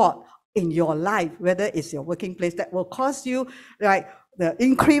of God in your life, whether it's your working place, that will cause you, like, the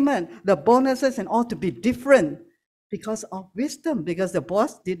increment, the bonuses and all to be different because of wisdom, because the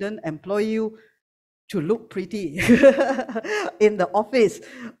boss didn't employ you to look pretty in the office.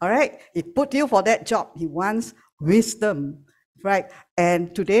 All right, he put you for that job. He wants wisdom, right?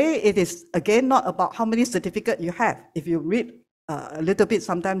 And today it is again not about how many certificates you have. If you read a little bit,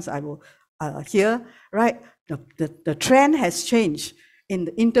 sometimes I will hear, right? The trend has changed in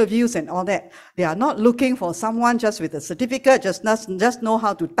the interviews and all that. They are not looking for someone just with a certificate, just know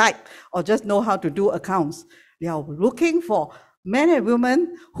how to type or just know how to do accounts. They are looking for men and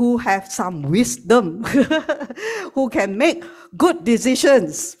women who have some wisdom, who can make good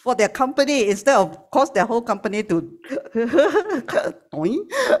decisions for their company instead of cause their whole company to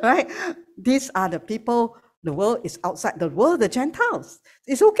right? These are the people. The world is outside the world, the Gentiles.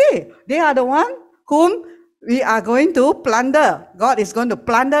 It's okay. They are the one whom we are going to plunder. God is going to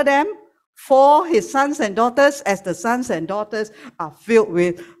plunder them for his sons and daughters, as the sons and daughters are filled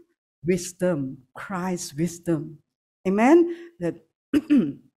with wisdom, Christ's wisdom. Amen?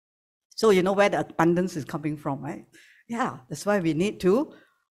 So you know where the abundance is coming from, right? Yeah, that's why we need to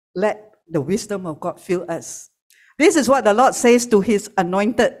let the wisdom of God fill us. This is what the Lord says to his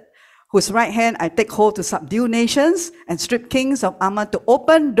anointed, whose right hand I take hold to subdue nations and strip kings of armor, to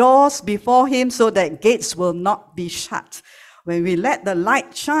open doors before him so that gates will not be shut. When we let the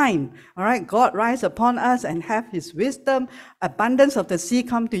light shine, all right, God rise upon us and have his wisdom, abundance of the sea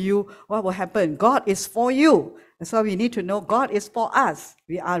come to you, what will happen? God is for you. That's why we need to know God is for us.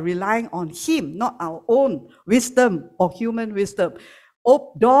 We are relying on him, not our own wisdom or human wisdom.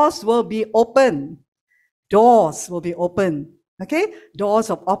 Doors will be open. Doors will be open. Okay, doors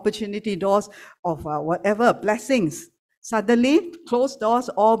of opportunity, doors of whatever, blessings. Suddenly, closed doors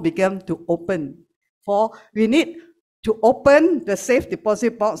all began to open. For we need to open the safe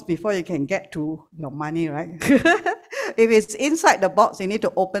deposit box before you can get to your money, right? If it's inside the box, you need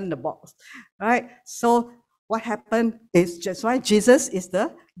to open the box, right? So what happened is just why Jesus is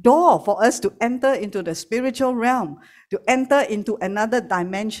the door for us to enter into the spiritual realm, to enter into another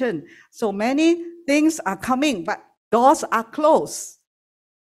dimension. So many things are coming, but doors are closed.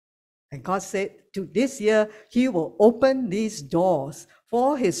 And God said, to this year, he will open these doors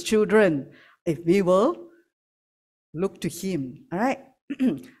for his children if we will look to him. All right.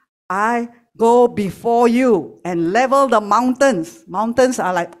 I go before you and level the mountains. Mountains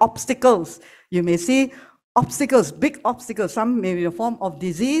are like obstacles. You may see obstacles, big obstacles, some may be in the form of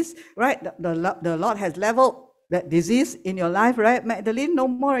disease, right? The Lord has leveled that disease in your life, right? Magdalene, no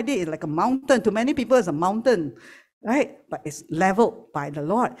more already. It's like a mountain. To many people, it's a mountain, right? But it's leveled by the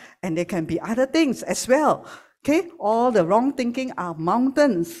Lord. And there can be other things as well. Okay? All the wrong thinking are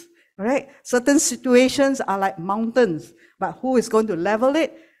mountains, right? Certain situations are like mountains. But who is going to level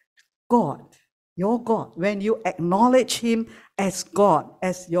it? God, your God. When you acknowledge him as God,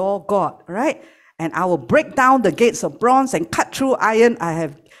 as your God, right? And I will break down the gates of bronze and cut through iron. I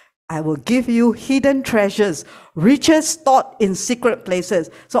I will give you hidden treasures, riches stored in secret places.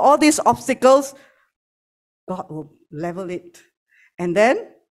 So all these obstacles, God will level it. And then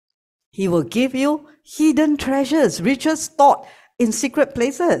He will give you hidden treasures, riches stored in secret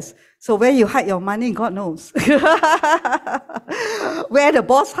places. So where you hide your money, God knows. Where the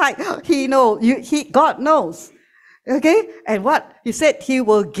boss hide, He knows. God knows. Okay? And what? He said He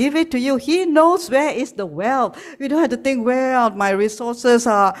will give it to you. He knows where is the wealth. We don't have to think where are my resources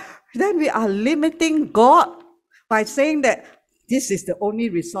are. Then we are limiting God by saying that this is the only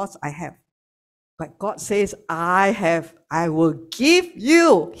resource I have. But God says, I will give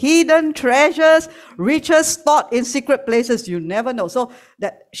you hidden treasures, riches stored in secret places. You never know. So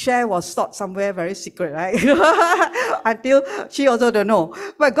that share was stored somewhere very secret, right? Until she also don't know.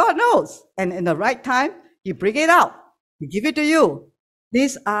 But God knows. And in the right time, He bring it out. He give it to you.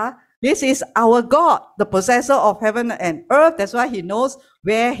 This is our God, the possessor of heaven and earth. That's why He knows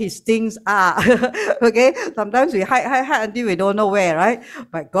where His things are. Okay? Sometimes we hide until we don't know where, right?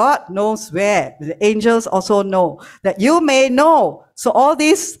 But God knows where. The angels also know. That you may know. So all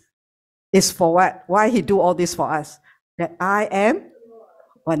this is for what? Why He do all this for us? That I am.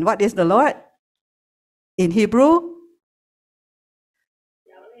 And what is the Lord? In Hebrew?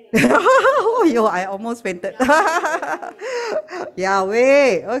 Oh, I almost fainted.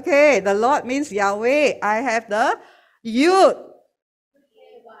 Yahweh. Okay, the Lord means Yahweh. I have the Yud.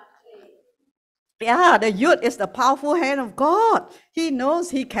 Yeah, the Yud is the powerful hand of God. He knows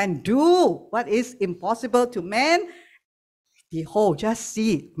He can do what is impossible to man. Behold, just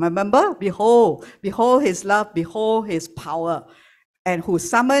see. Remember? Behold His love, behold His power. And who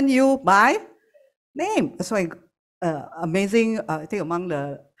summoned you by name. That's why amazing, I think among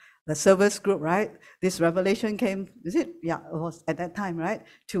the service group, right? This revelation came, is it? Yeah, it was at that time, right?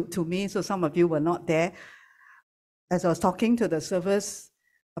 To me, so some of you were not there. As I was talking to the service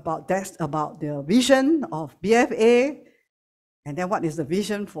about that, about the vision of BFA, and then what is the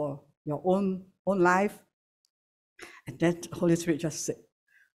vision for your own life? And then the Holy Spirit just said,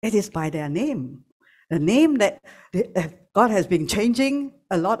 it is by their name. The name that God has been changing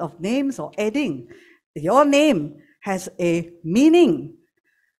a lot of names or adding. Your name has a meaning.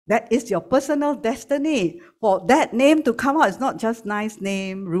 That is your personal destiny. For that name to come out, it's not just nice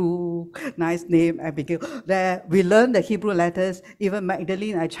name, Ru, nice name, Abigail. There, we learn the Hebrew letters. Even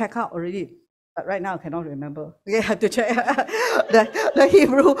Magdalene, I check out already. But right now, I cannot remember. Okay, I have to check the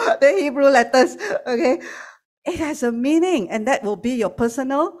Hebrew letters. Okay, it has a meaning, and that will be your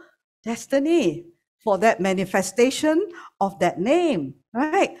personal destiny for that manifestation of that name,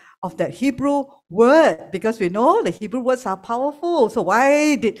 right? Of that Hebrew word, because we know the Hebrew words are powerful. So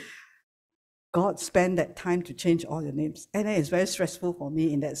why did God spend that time to change all your names? And it's very stressful for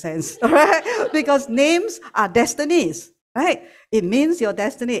me in that sense, right? Because names are destinies, right? It means your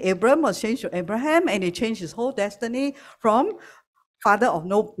destiny. Abram was changed to Abraham, and he changed his whole destiny from father of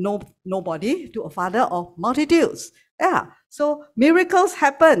nobody to a father of multitudes. Yeah. So miracles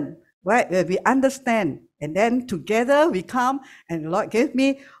happen, right? Where we understand. And then together we come, and the Lord gave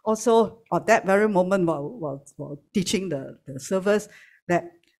me also at that very moment while teaching the service,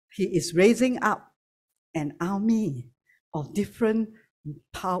 that He is raising up an army of different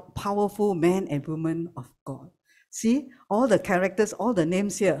powerful men and women of God. See, all the characters, all the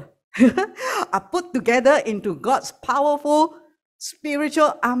names here are put together into God's powerful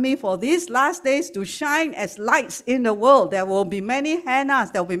spiritual army for these last days to shine as lights in the world. There will be many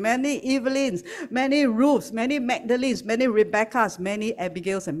Hannahs, there will be many Evelyns, many Ruths, many Magdalenes, many Rebeccas, many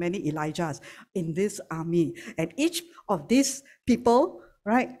Abigails, and many Elijahs in this army. And each of these people,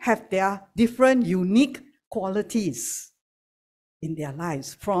 right, have their different unique qualities in their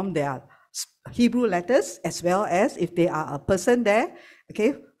lives from their Hebrew letters, as well as if they are a person there,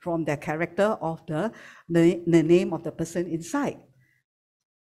 okay, from their character of the name of the person inside.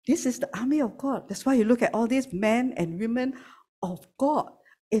 This is the army of God. That's why you look at all these men and women of God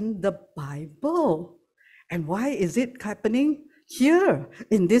in the Bible. And why is it happening here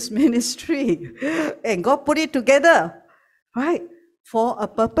in this ministry? And God put it together, right, for a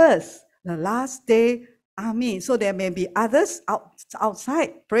purpose. The last day army. So there may be others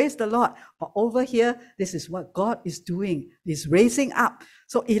outside, praise the Lord. But over here, this is what God is doing. He's raising up.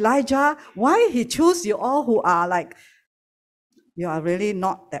 So Elijah, why He choose you all who are like, you are really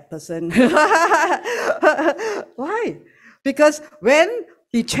not that person. Why? Because when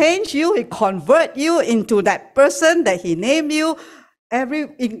He changed you, He convert you into that person that He named you,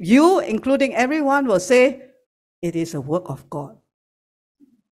 you, including everyone, will say, it is a work of God.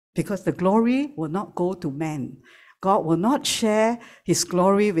 Because the glory will not go to man. God will not share His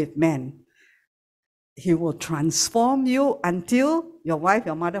glory with man. He will transform you until your wife,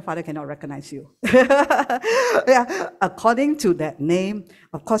 your mother, father cannot recognize you. Yeah, according to that name.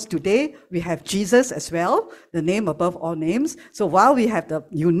 Of course, today we have Jesus as well, the name above all names. So while we have the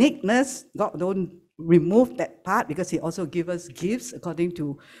uniqueness, God don't remove that part because He also gives us gifts according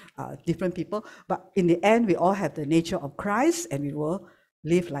to different people. But in the end, we all have the nature of Christ and we will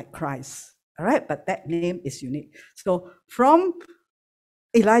live like Christ. All right, but that name is unique. So from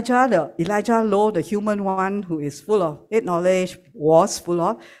Elijah Low, the human one who is full of knowledge, was full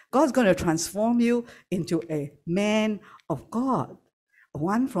of, God's going to transform you into a man of God,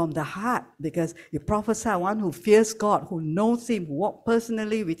 one from the heart, because you prophesy one who fears God, who knows Him, who walks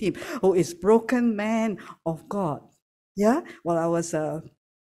personally with Him, who is broken man of God. Yeah, while I was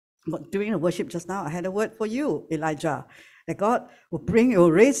doing the worship just now, I had a word for you, Elijah, that God will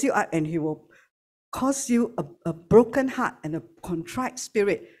raise you up and He will cause you a broken heart and a contrite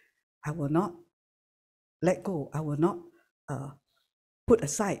spirit. I will not let go. I will not put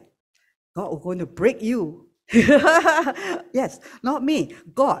aside. God is going to break you. Yes, not me,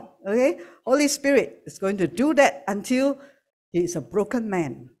 God. Okay, Holy Spirit is going to do that until He is a broken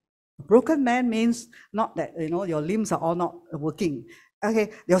man. A broken man means not that your limbs are all not working.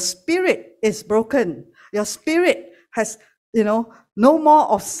 Okay, your spirit is broken. Your spirit has no more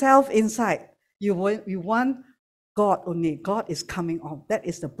of self inside. You want God only. God is coming off. That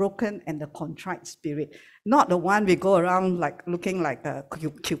is the broken and the contrite spirit. Not the one we go around like looking like a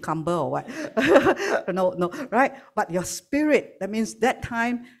cucumber or what. No, right? But your spirit, that means that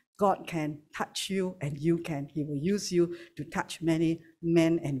time God can touch you and He will use you to touch many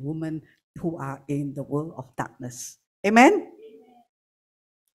men and women who are in the world of darkness. Amen?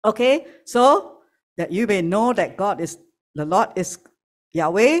 Okay, so that you may know that the Lord is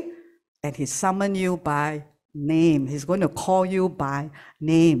Yahweh, and He summoned you by name. He's going to call you by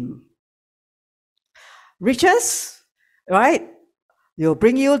name. Riches, right? He'll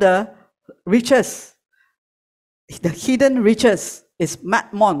bring you the riches. The hidden riches is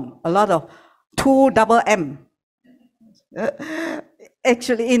Matmon, a lot of 2 double M.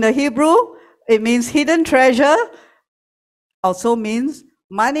 Actually, in the Hebrew, it means hidden treasure, also means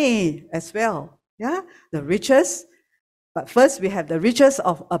money as well. Yeah, the riches. But first we have the riches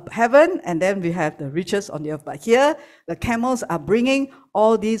of heaven, and then we have the riches on the earth. But here, the camels are bringing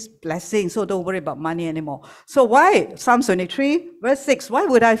all these blessings, so don't worry about money anymore. So why? Psalm 23, verse 6, why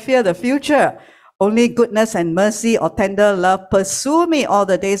would I fear the future? Only goodness and mercy or tender love pursue me all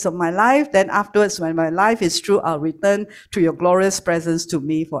the days of my life. Then afterwards, when my life is through, I'll return to your glorious presence to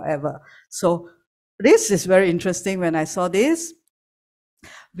me forever. So this is very interesting when I saw this.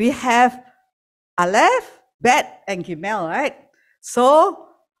 We have Aleph, Bet, and Gimel, right? So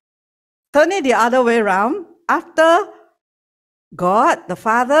turn it the other way around. After God the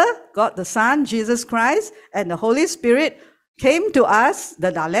Father, God the Son, Jesus Christ, and the Holy Spirit came to us,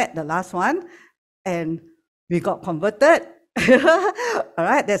 the Dalet, the last one, and we got converted. All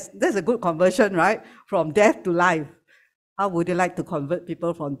right, that's a good conversion, right? From death to life. How would you like to convert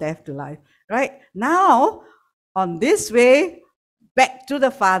people from death to life? Right? Now, on this way, back to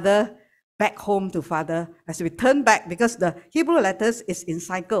the Father, back home to Father, as we turn back, because the Hebrew letters is in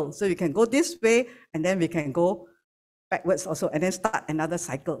cycle. So you can go this way, and then we can go backwards also, and then start another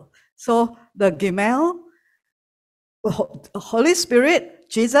cycle. So the Gimel, Holy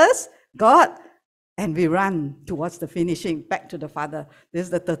Spirit, Jesus, God, and we run towards the finishing, back to the Father. This is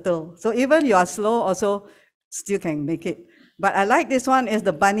the turtle. So even you are slow, also still can make it. But I like this one is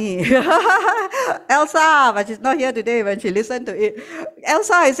the bunny. Elsa, but she's not here today when she listened to it.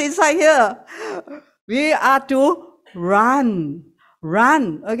 Elsa is inside here. We are to run,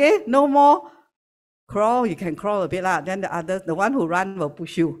 okay? No more crawl. You can crawl a bit, then the one who run will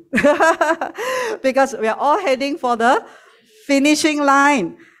push you. Because we are all heading for the finishing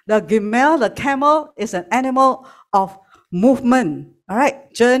line. The Gimel, the camel, is an animal of movement. All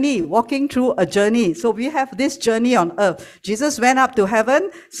right, journey, walking through a journey. So we have this journey on earth. Jesus went up to heaven,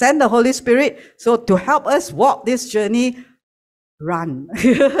 sent the Holy Spirit. So to help us walk this journey, run.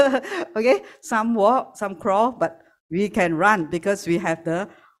 Okay, some walk, some crawl, but we can run because we have the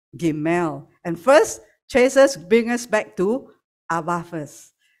Gimel. And first, chasers bring us back to Abba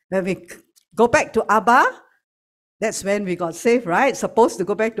first. When we go back to Abba, that's when we got saved, right? Supposed to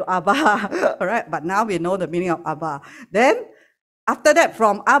go back to Abba, all right? But now we know the meaning of Abba. Then, after that,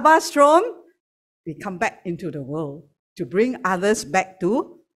 from Abba's throne, we come back into the world to bring others back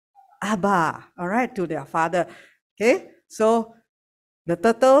to Abba, all right, to their father. Okay, so the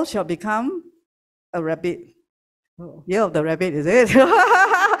turtle shall become a rabbit. Oh, year of the rabbit, is it?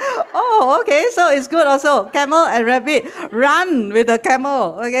 Oh, okay, so it's good also. Camel and rabbit, run with the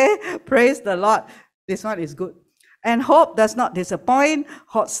camel, okay? Praise the Lord. This one is good. And hope does not disappoint.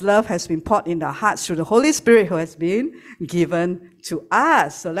 God's love has been poured in our hearts through the Holy Spirit who has been given to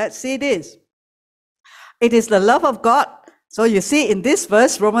us. So let's see this. It is the love of God. So you see in this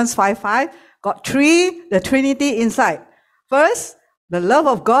verse, Romans 5:5, got the Trinity inside. First, the love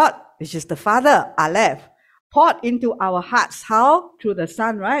of God, which is the Father, Aleph, poured into our hearts. How? Through the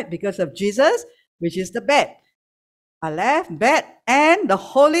Son, right? Because of Jesus, which is the Bet. Aleph, Bet, and the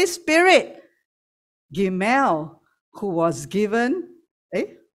Holy Spirit, Gimel, who was given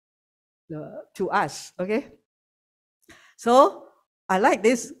to us. Okay? So I like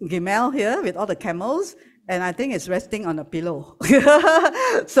this Gimel here with all the camels, and I think it's resting on a pillow.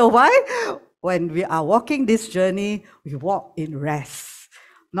 So why? When we are walking this journey, we walk in rest,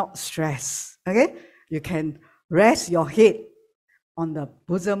 not stress. Okay? You can rest your head on the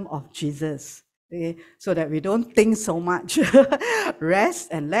bosom of Jesus, okay? So that we don't think so much. Rest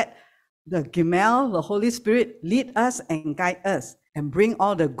and let the Gimel, the Holy Spirit, lead us and guide us and bring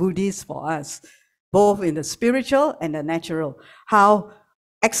all the goodies for us, both in the spiritual and the natural. How?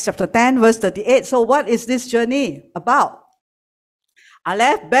 Acts chapter 10, verse 38. So what is this journey about?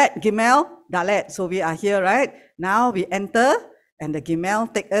 Aleph, Bet, Gimel, Dalet. So we are here, right? Now we enter, and the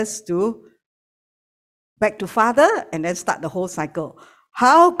Gimel take us back to Father, and then start the whole cycle.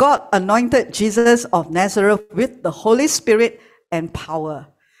 How God anointed Jesus of Nazareth with the Holy Spirit and power.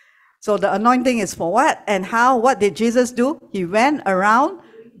 So the anointing is for what? And how? What did Jesus do? He went around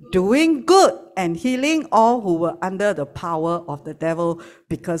doing good and healing all who were under the power of the devil,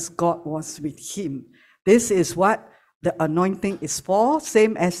 because God was with him. This is what the anointing is for,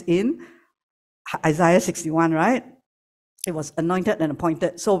 same as in Isaiah 61, right? It was anointed and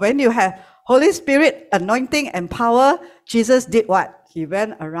appointed. So when you have Holy Spirit, anointing and power, Jesus did what? He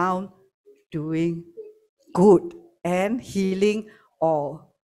went around doing good and healing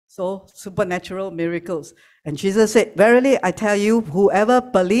all. So supernatural miracles. And Jesus said, verily, I tell you, whoever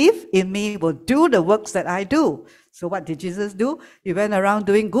believes in me will do the works that I do. So what did Jesus do? He went around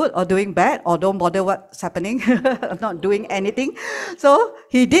doing good or doing bad, or don't bother what's happening, not doing anything. So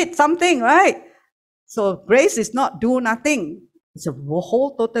he did something, right? So grace is not do nothing. It's a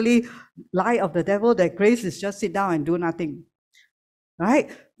whole totally lie of the devil that grace is just sit down and do nothing. Right?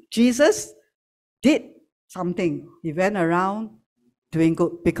 Jesus did something. He went around doing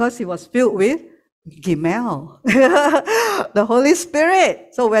good because he was filled with Gimel, the Holy Spirit.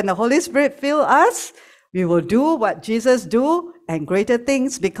 So when the Holy Spirit fills us, we will do what Jesus do and greater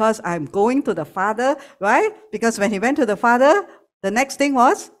things, because I'm going to the Father, right? Because when he went to the Father, the next thing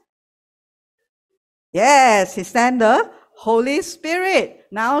was, yes, he sent the Holy Spirit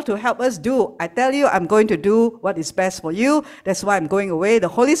now to help us do. I tell you, I'm going to do what is best for you. That's why I'm going away. The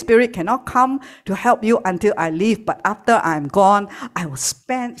Holy Spirit cannot come to help you until I leave. But after I'm gone, I will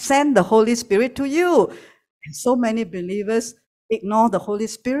send the Holy Spirit to you. And so many believers ignore the Holy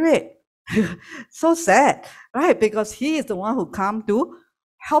Spirit. So sad, right? Because he is the one who come to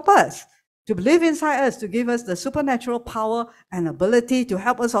help us, to live inside us, to give us the supernatural power and ability to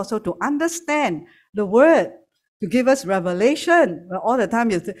help us also to understand the word, to give us revelation. All the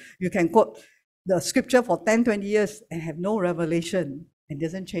time you can quote the scripture for 10, 20 years and have no revelation. It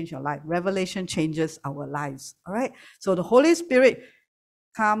doesn't change your life. Revelation changes our lives. All right. So the Holy Spirit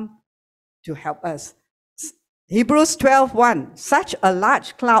come to help us. Hebrews 12:1. Such a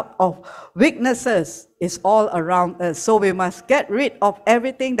large cloud of weaknesses is all around us. So we must get rid of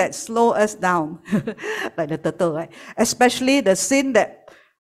everything that slows us down. Like the turtle, right? Especially the sin that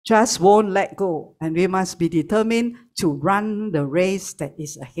just won't let go. And we must be determined to run the race that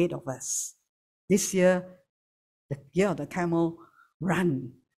is ahead of us. This year, the year of the camel,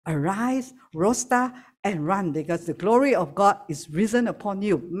 run. Arise, Rosta, and run, because the glory of God is risen upon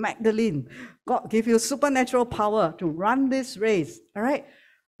you. Magdalene, God give you supernatural power to run this race, all right?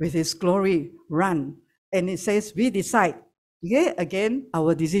 With his glory, run. And it says, we decide. Okay, again,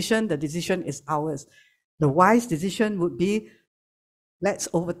 our decision, the decision is ours. The wise decision would be, let's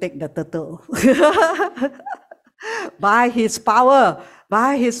overtake the turtle. By his power,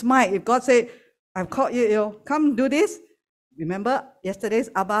 by his might. If God say, I've called you, come do this. Remember yesterday's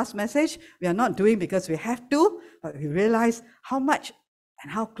Abba's message? We are not doing because we have to, but we realize how much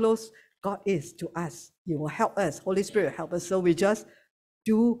and how close God is to us. He will help us. Holy Spirit will help us. So we just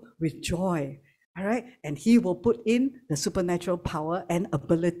do with joy. All right? And he will put in the supernatural power and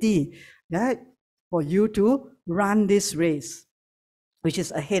ability, right, for you to run this race, which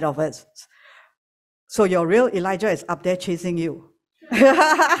is ahead of us. So your real Elijah is up there chasing you.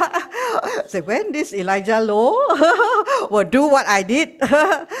 So when this Elijah Low will do what I did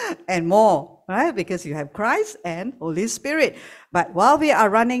and more, right? Because you have Christ and Holy Spirit. But while we are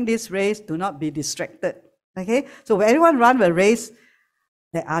running this race, do not be distracted, okay? So when anyone runs a race,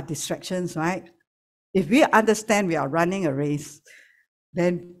 there are distractions, right? If we understand we are running a race,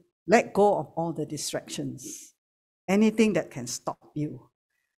 then let go of all the distractions, anything that can stop you,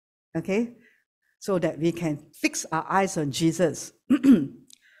 okay? So that we can fix our eyes on Jesus,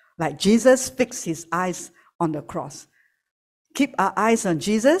 like Jesus fixed his eyes on the cross. Keep our eyes on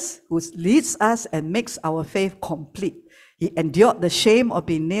Jesus, who leads us and makes our faith complete. He endured the shame of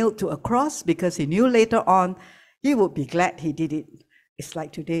being nailed to a cross because he knew later on he would be glad he did it. It's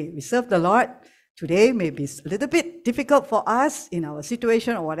like today, we serve the Lord. Today may be a little bit difficult for us in our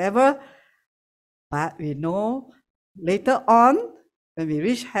situation or whatever, but we know later on, when we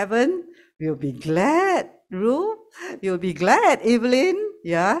reach heaven, we'll be glad, Ru. You'll be glad, Evelyn,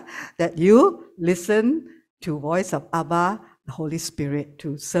 yeah, that you listen to voice of Abba, the Holy Spirit,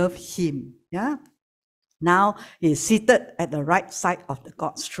 to serve him, yeah. Now he is seated at the right side of the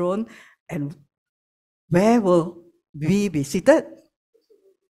God's throne, and where will we be seated?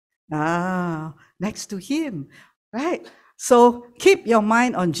 Next to him, right? So keep your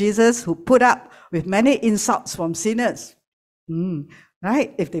mind on Jesus, who put up with many insults from sinners.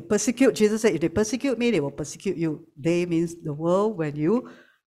 Right? If they persecute, Jesus said, if they persecute me, they will persecute you. They means the world. When you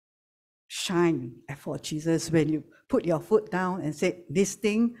shine for Jesus, when you put your foot down and say, this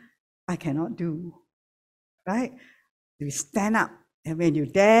thing I cannot do, right? You stand up, and when you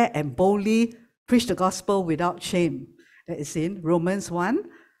dare and boldly preach the gospel without shame. That is in Romans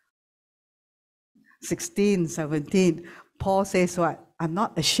 1:16-17. Paul says what? I'm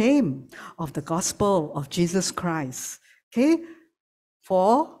not ashamed of the gospel of Jesus Christ. Okay?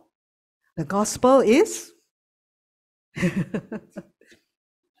 For the gospel is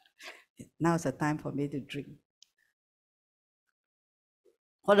now is the time for me to drink.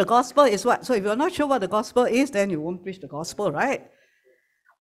 For the gospel is what? So if you're not sure what the gospel is, then you won't preach the gospel, right?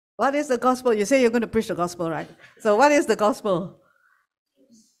 What is the gospel? You say you're going to preach the gospel, right? So what is the gospel?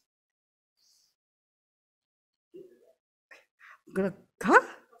 Huh?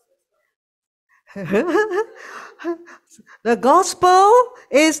 The gospel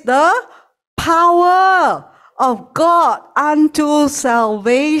is the power of God unto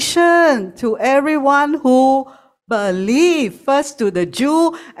salvation to everyone who believes, first to the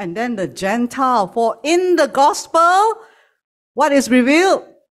Jew and then the Gentile. For in the gospel, what is revealed?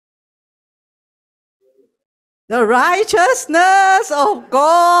 The righteousness of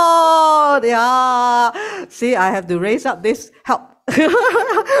God. Yeah. See, I have to raise up this help.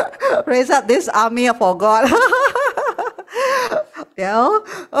 Raise up this army for God. Yeah.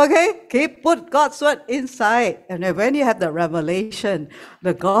 Okay. Put God's word inside. And then when you have the revelation,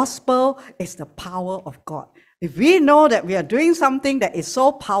 the gospel is the power of God. If we know that we are doing something that is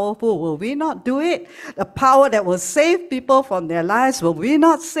so powerful, will we not do it? The power that will save people from their lives, will we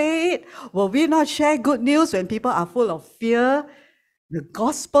not say it? Will we not share good news when people are full of fear? The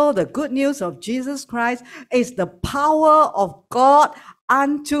gospel, the good news of Jesus Christ, is the power of God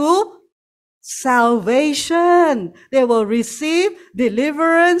unto salvation. They will receive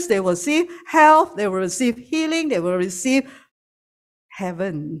deliverance, they will receive health, they will receive healing, they will receive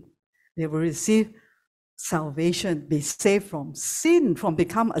heaven, they will receive salvation, be saved from sin, from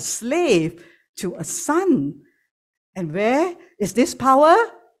become a slave to a son. And where is this power?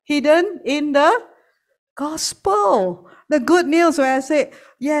 Hidden in the gospel. The good news where I say,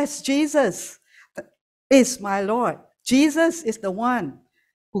 yes, Jesus is my Lord. Jesus is the one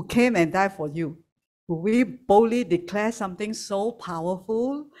who came and died for you. Will we boldly declare something so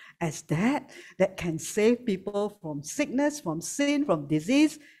powerful as that can save people from sickness, from sin, from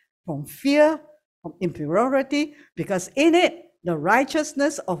disease, from fear, from inferiority? Because in it, the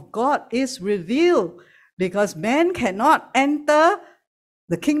righteousness of God is revealed. Because men cannot enter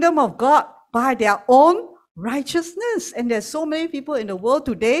the kingdom of God by their own righteousness. And there's so many people in the world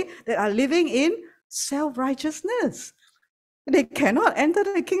today that are living in self-righteousness. They cannot enter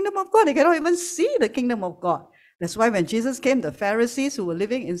the kingdom of God. They cannot even see the kingdom of God. That's why when Jesus came, the Pharisees who were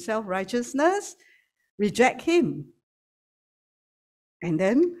living in self-righteousness reject him. And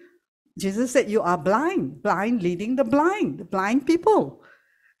then Jesus said, you are blind leading the blind people.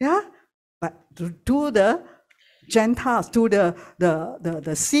 Yeah? But to the Gentiles, to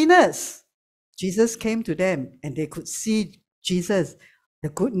the sinners, Jesus came to them and they could see Jesus, the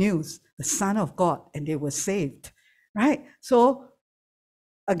good news, the Son of God, and they were saved. Right? So,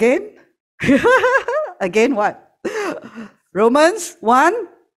 again, again what? Romans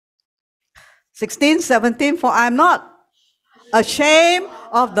 1:16-17, for I'm not ashamed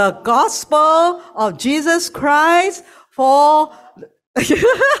of the gospel of Jesus Christ, for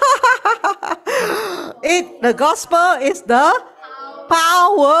The gospel is the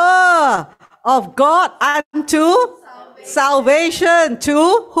power of God unto salvation.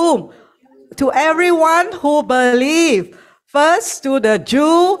 To whom? To everyone who believes. First to the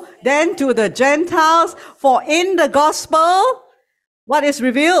Jew, then to the Gentiles. For in the gospel, what is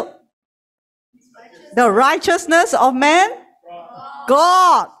revealed? The righteousness of man.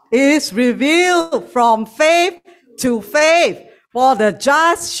 God is revealed from faith to faith. For the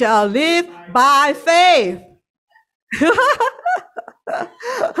just shall live by faith.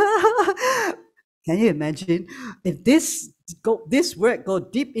 Can you imagine if this word go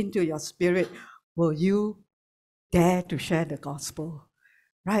deep into your spirit? Will you dare to share the gospel,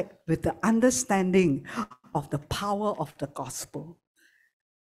 right? With the understanding of the power of the gospel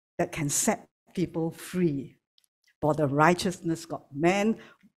that can set people free for the righteousness of man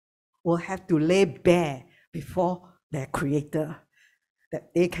will have to lay bare before their creator,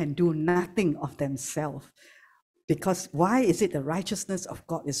 that they can do nothing of themselves. Because why is it the righteousness of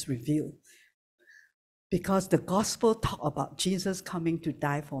God is revealed? Because the gospel talk about Jesus coming to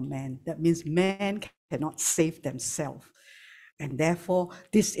die for man. That means man cannot save themselves. And therefore,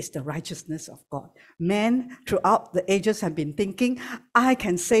 this is the righteousness of God. Men throughout the ages have been thinking, I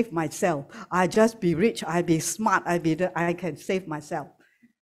can save myself. I just be rich, I be smart, I can save myself.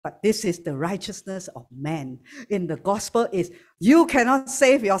 But this is the righteousness of man. In the gospel is, you cannot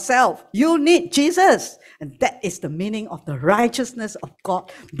save yourself. You need Jesus. And that is the meaning of the righteousness of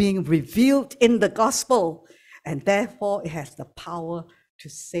God being revealed in the gospel. And therefore, it has the power to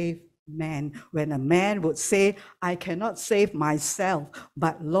save man. When a man would say, I cannot save myself,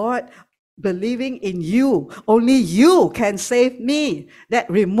 but Lord, believing in you, only you can save me. That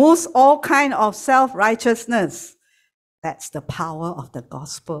removes all kind of self-righteousness. That's the power of the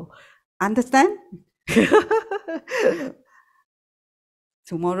gospel. Understand?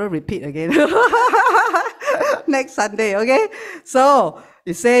 Tomorrow repeat again. Next Sunday, okay? So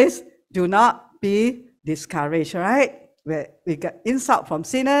it says, do not be discouraged, right? We got insult from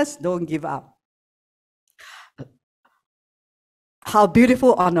sinners, don't give up. How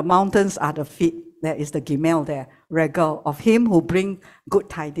beautiful on the mountains are the feet. There is the Gimel there, regal of him who bring good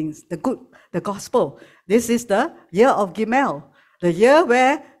tidings, the gospel. This is the year of Gimel, the year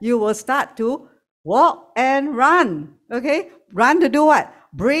where you will start to walk and run. Okay, run to do what?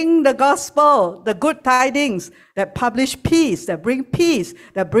 Bring the gospel, the good tidings that publish peace, that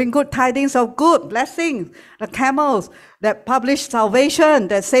bring good tidings of good blessings. The camels that publish salvation,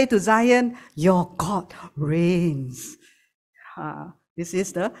 that say to Zion, your God reigns. This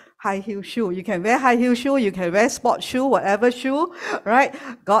is the high heel shoe. You can wear high heel shoe, you can wear sport shoe, whatever shoe, right?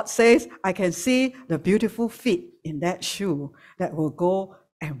 God says, I can see the beautiful feet in that shoe that will go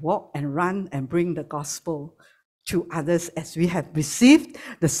and walk and run and bring the gospel to others as we have received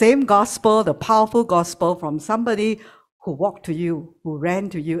the same gospel, the powerful gospel from somebody who walked to you, who ran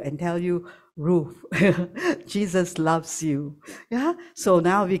to you and tell you, Ruth, Jesus loves you. Yeah. So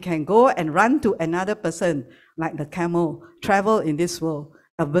now we can go and run to another person like the camel, travel in this world,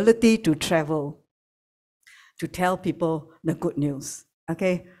 ability to travel, to tell people the good news.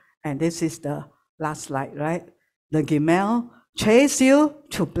 Okay. And this is the last slide, right? The Gimel chase you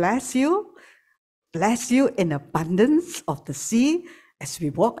to bless you in abundance of the sea as we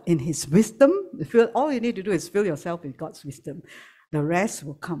walk in his wisdom. All you need to do is fill yourself with God's wisdom. The rest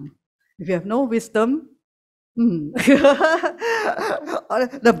will come. If you have no wisdom, the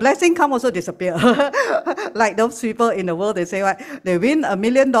blessing come also disappear. Like those people in the world, they say what? They win $1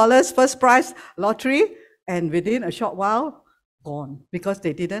 million first prize lottery, and within a short while, gone, because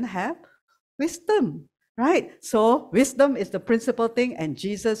they didn't have wisdom, right? So wisdom is the principal thing, and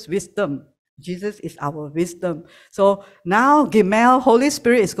Jesus' wisdom. Jesus is our wisdom. So now Gimel, Holy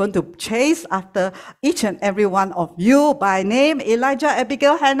Spirit is going to chase after each and every one of you by name. Elijah,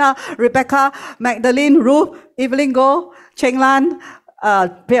 Abigail, Hannah, Rebecca, Magdalene, Ruth, Evelyn Go, Cheng Lan,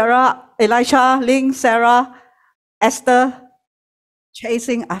 Pierre, Elisha, Ling, Sarah, Esther,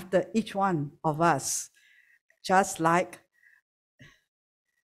 chasing after each one of us. Just like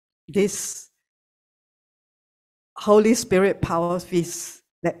this Holy Spirit power feast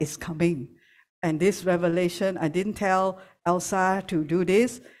that is coming. And this revelation, I didn't tell Elsa to do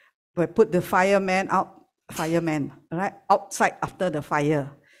this, but put the fireman, right, outside after the fire.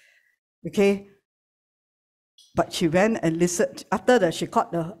 Okay? But she went and listened. After she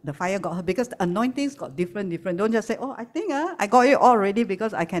caught the fire got her, because the anointings got different. Don't just say, oh, I think I got it already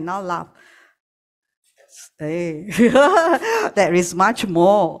because I can now laugh. Hey. There is much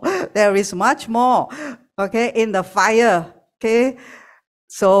more. There is much more. Okay, in the fire. Okay?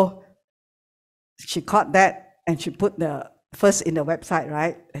 So she caught that and she put the first in the website,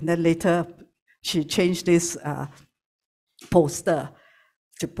 right? And then later she changed this poster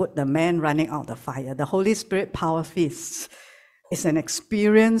to put the man running out the fire. The Holy Spirit Power Feast is an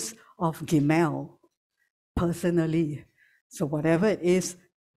experience of Gimel personally. So whatever it is,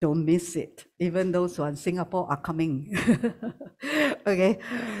 don't miss it. Even those who are in Singapore are coming. Okay,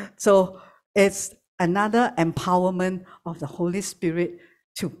 so it's another empowerment of the Holy Spirit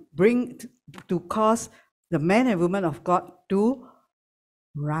to bring, to cause the men and women of God to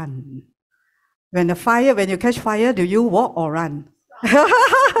run. When you catch fire, do you walk or run?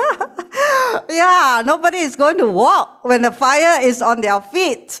 Yeah, nobody is going to walk when the fire is on their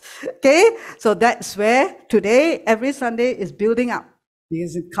feet. Okay, so that's where today, every Sunday is building up.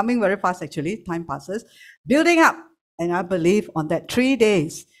 Because it's coming very fast actually, time passes. Building up. And I believe on that 3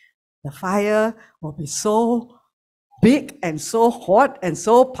 days, the fire will be so big and so hot and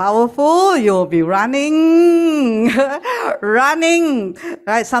so powerful, you'll be running, running,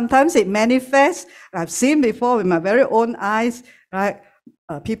 right? Sometimes it manifests. I've seen before with my very own eyes, right?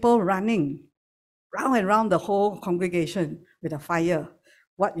 People running round and round the whole congregation with a fire.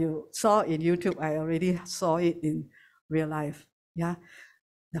 What you saw in YouTube, I already saw it in real life. Yeah,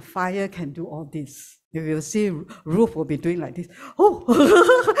 the fire can do all this. You will see Ruth will be doing like this. Oh,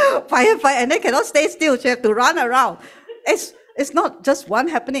 fire, and they cannot stay still. She have to run around. It's not just one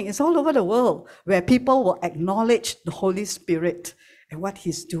happening. It's all over the world where people will acknowledge the Holy Spirit and what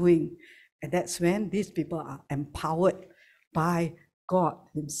He's doing. And that's when these people are empowered by God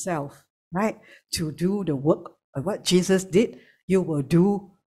Himself, right? To do the work of what Jesus did, you will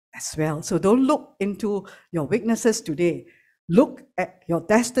do as well. So don't look into your weaknesses today. Look at your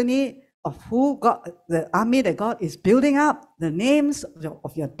destiny of who God, the army that God is building up, the names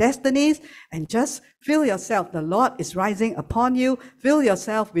of your destinies, and just fill yourself. The Lord is rising upon you. Fill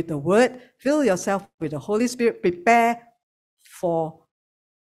yourself with the Word. Fill yourself with the Holy Spirit. Prepare for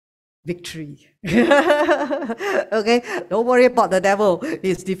victory. Okay, don't worry about the devil.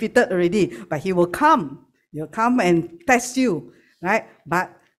 He's defeated already, but he will come. He'll come and test you, right?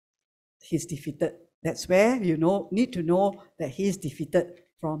 But he's defeated. That's where you need to know that he's defeated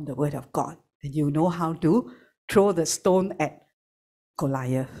from the Word of God. And you know how to throw the stone at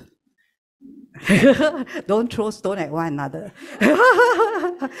Goliath. Don't throw stone at one another.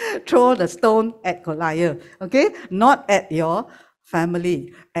 Throw the stone at Goliath. Okay? Not at your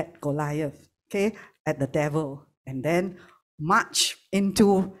family, at Goliath. Okay? At the devil. And then march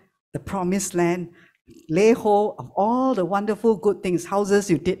into the promised land. Lay hold of all the wonderful good things, houses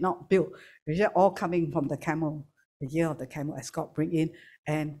you did not build. They're all coming from the camel, the year of the camel, as God bring in.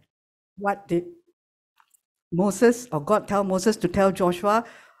 And what did Moses, or God tell Moses to tell Joshua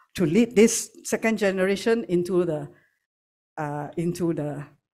to lead this second generation into the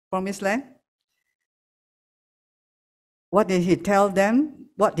promised land? What did he tell them?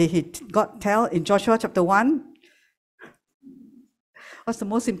 What did God tell in Joshua chapter 1? What's the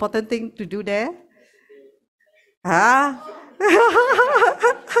most important thing to do there? Huh?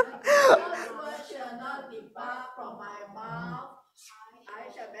 Shall not depart from my mouth. I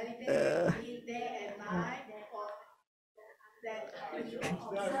shall meditate in day and night, that you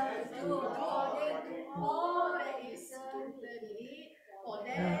observe to do according to all that is written in it. For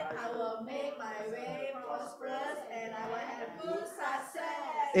then I will make my way prosperous and I will have good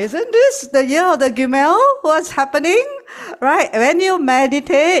success. Isn't this the year of the Gimel? What's happening? Right? When you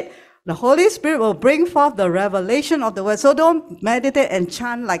meditate, the Holy Spirit will bring forth the revelation of the word. So don't meditate and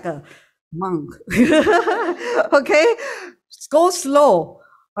chant like a monk. Okay? Go slow.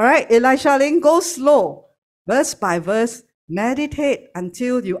 All right? Elisha Ling, go slow. Verse by verse, meditate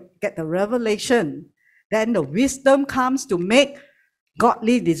until you get the revelation. Then the wisdom comes to make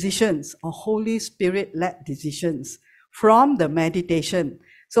godly decisions or Holy Spirit-led decisions from the meditation.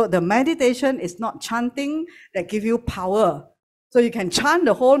 So the meditation is not chanting that give you power. So you can chant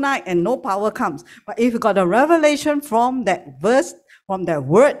the whole night and no power comes. But if you got a revelation from that verse, from that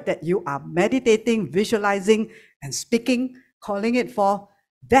word that you are meditating, visualizing, and speaking, calling it forth,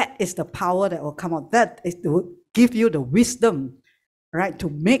 that is the power that will come out. That is to give you the wisdom, right, to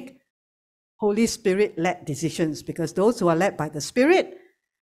make Holy Spirit-led decisions, because those who are led by the Spirit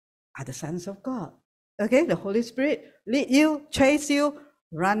are the sons of God. Okay, the Holy Spirit lead you, chase you,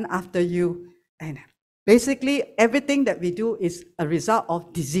 run after you, and basically everything that we do is a result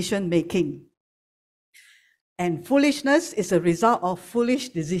of decision making. And foolishness is a result of foolish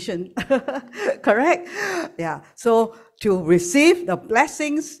decision. Correct? Yeah. So to receive the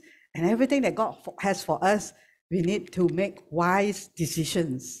blessings and everything that God has for us, we need to make wise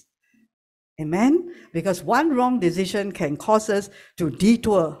decisions. Amen? Because one wrong decision can cause us to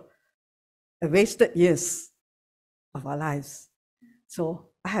detour wasted years. of our lives. So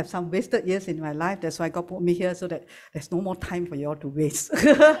I have some wasted years in my life. That's why God put me here, so that there's no more time for you all to waste.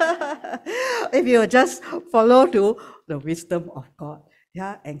 If you just follow to the wisdom of God,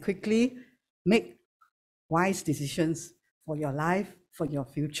 yeah, and quickly make wise decisions for your life, for your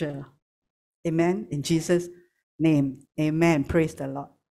future. Amen. In Jesus' name, amen. Praise the Lord.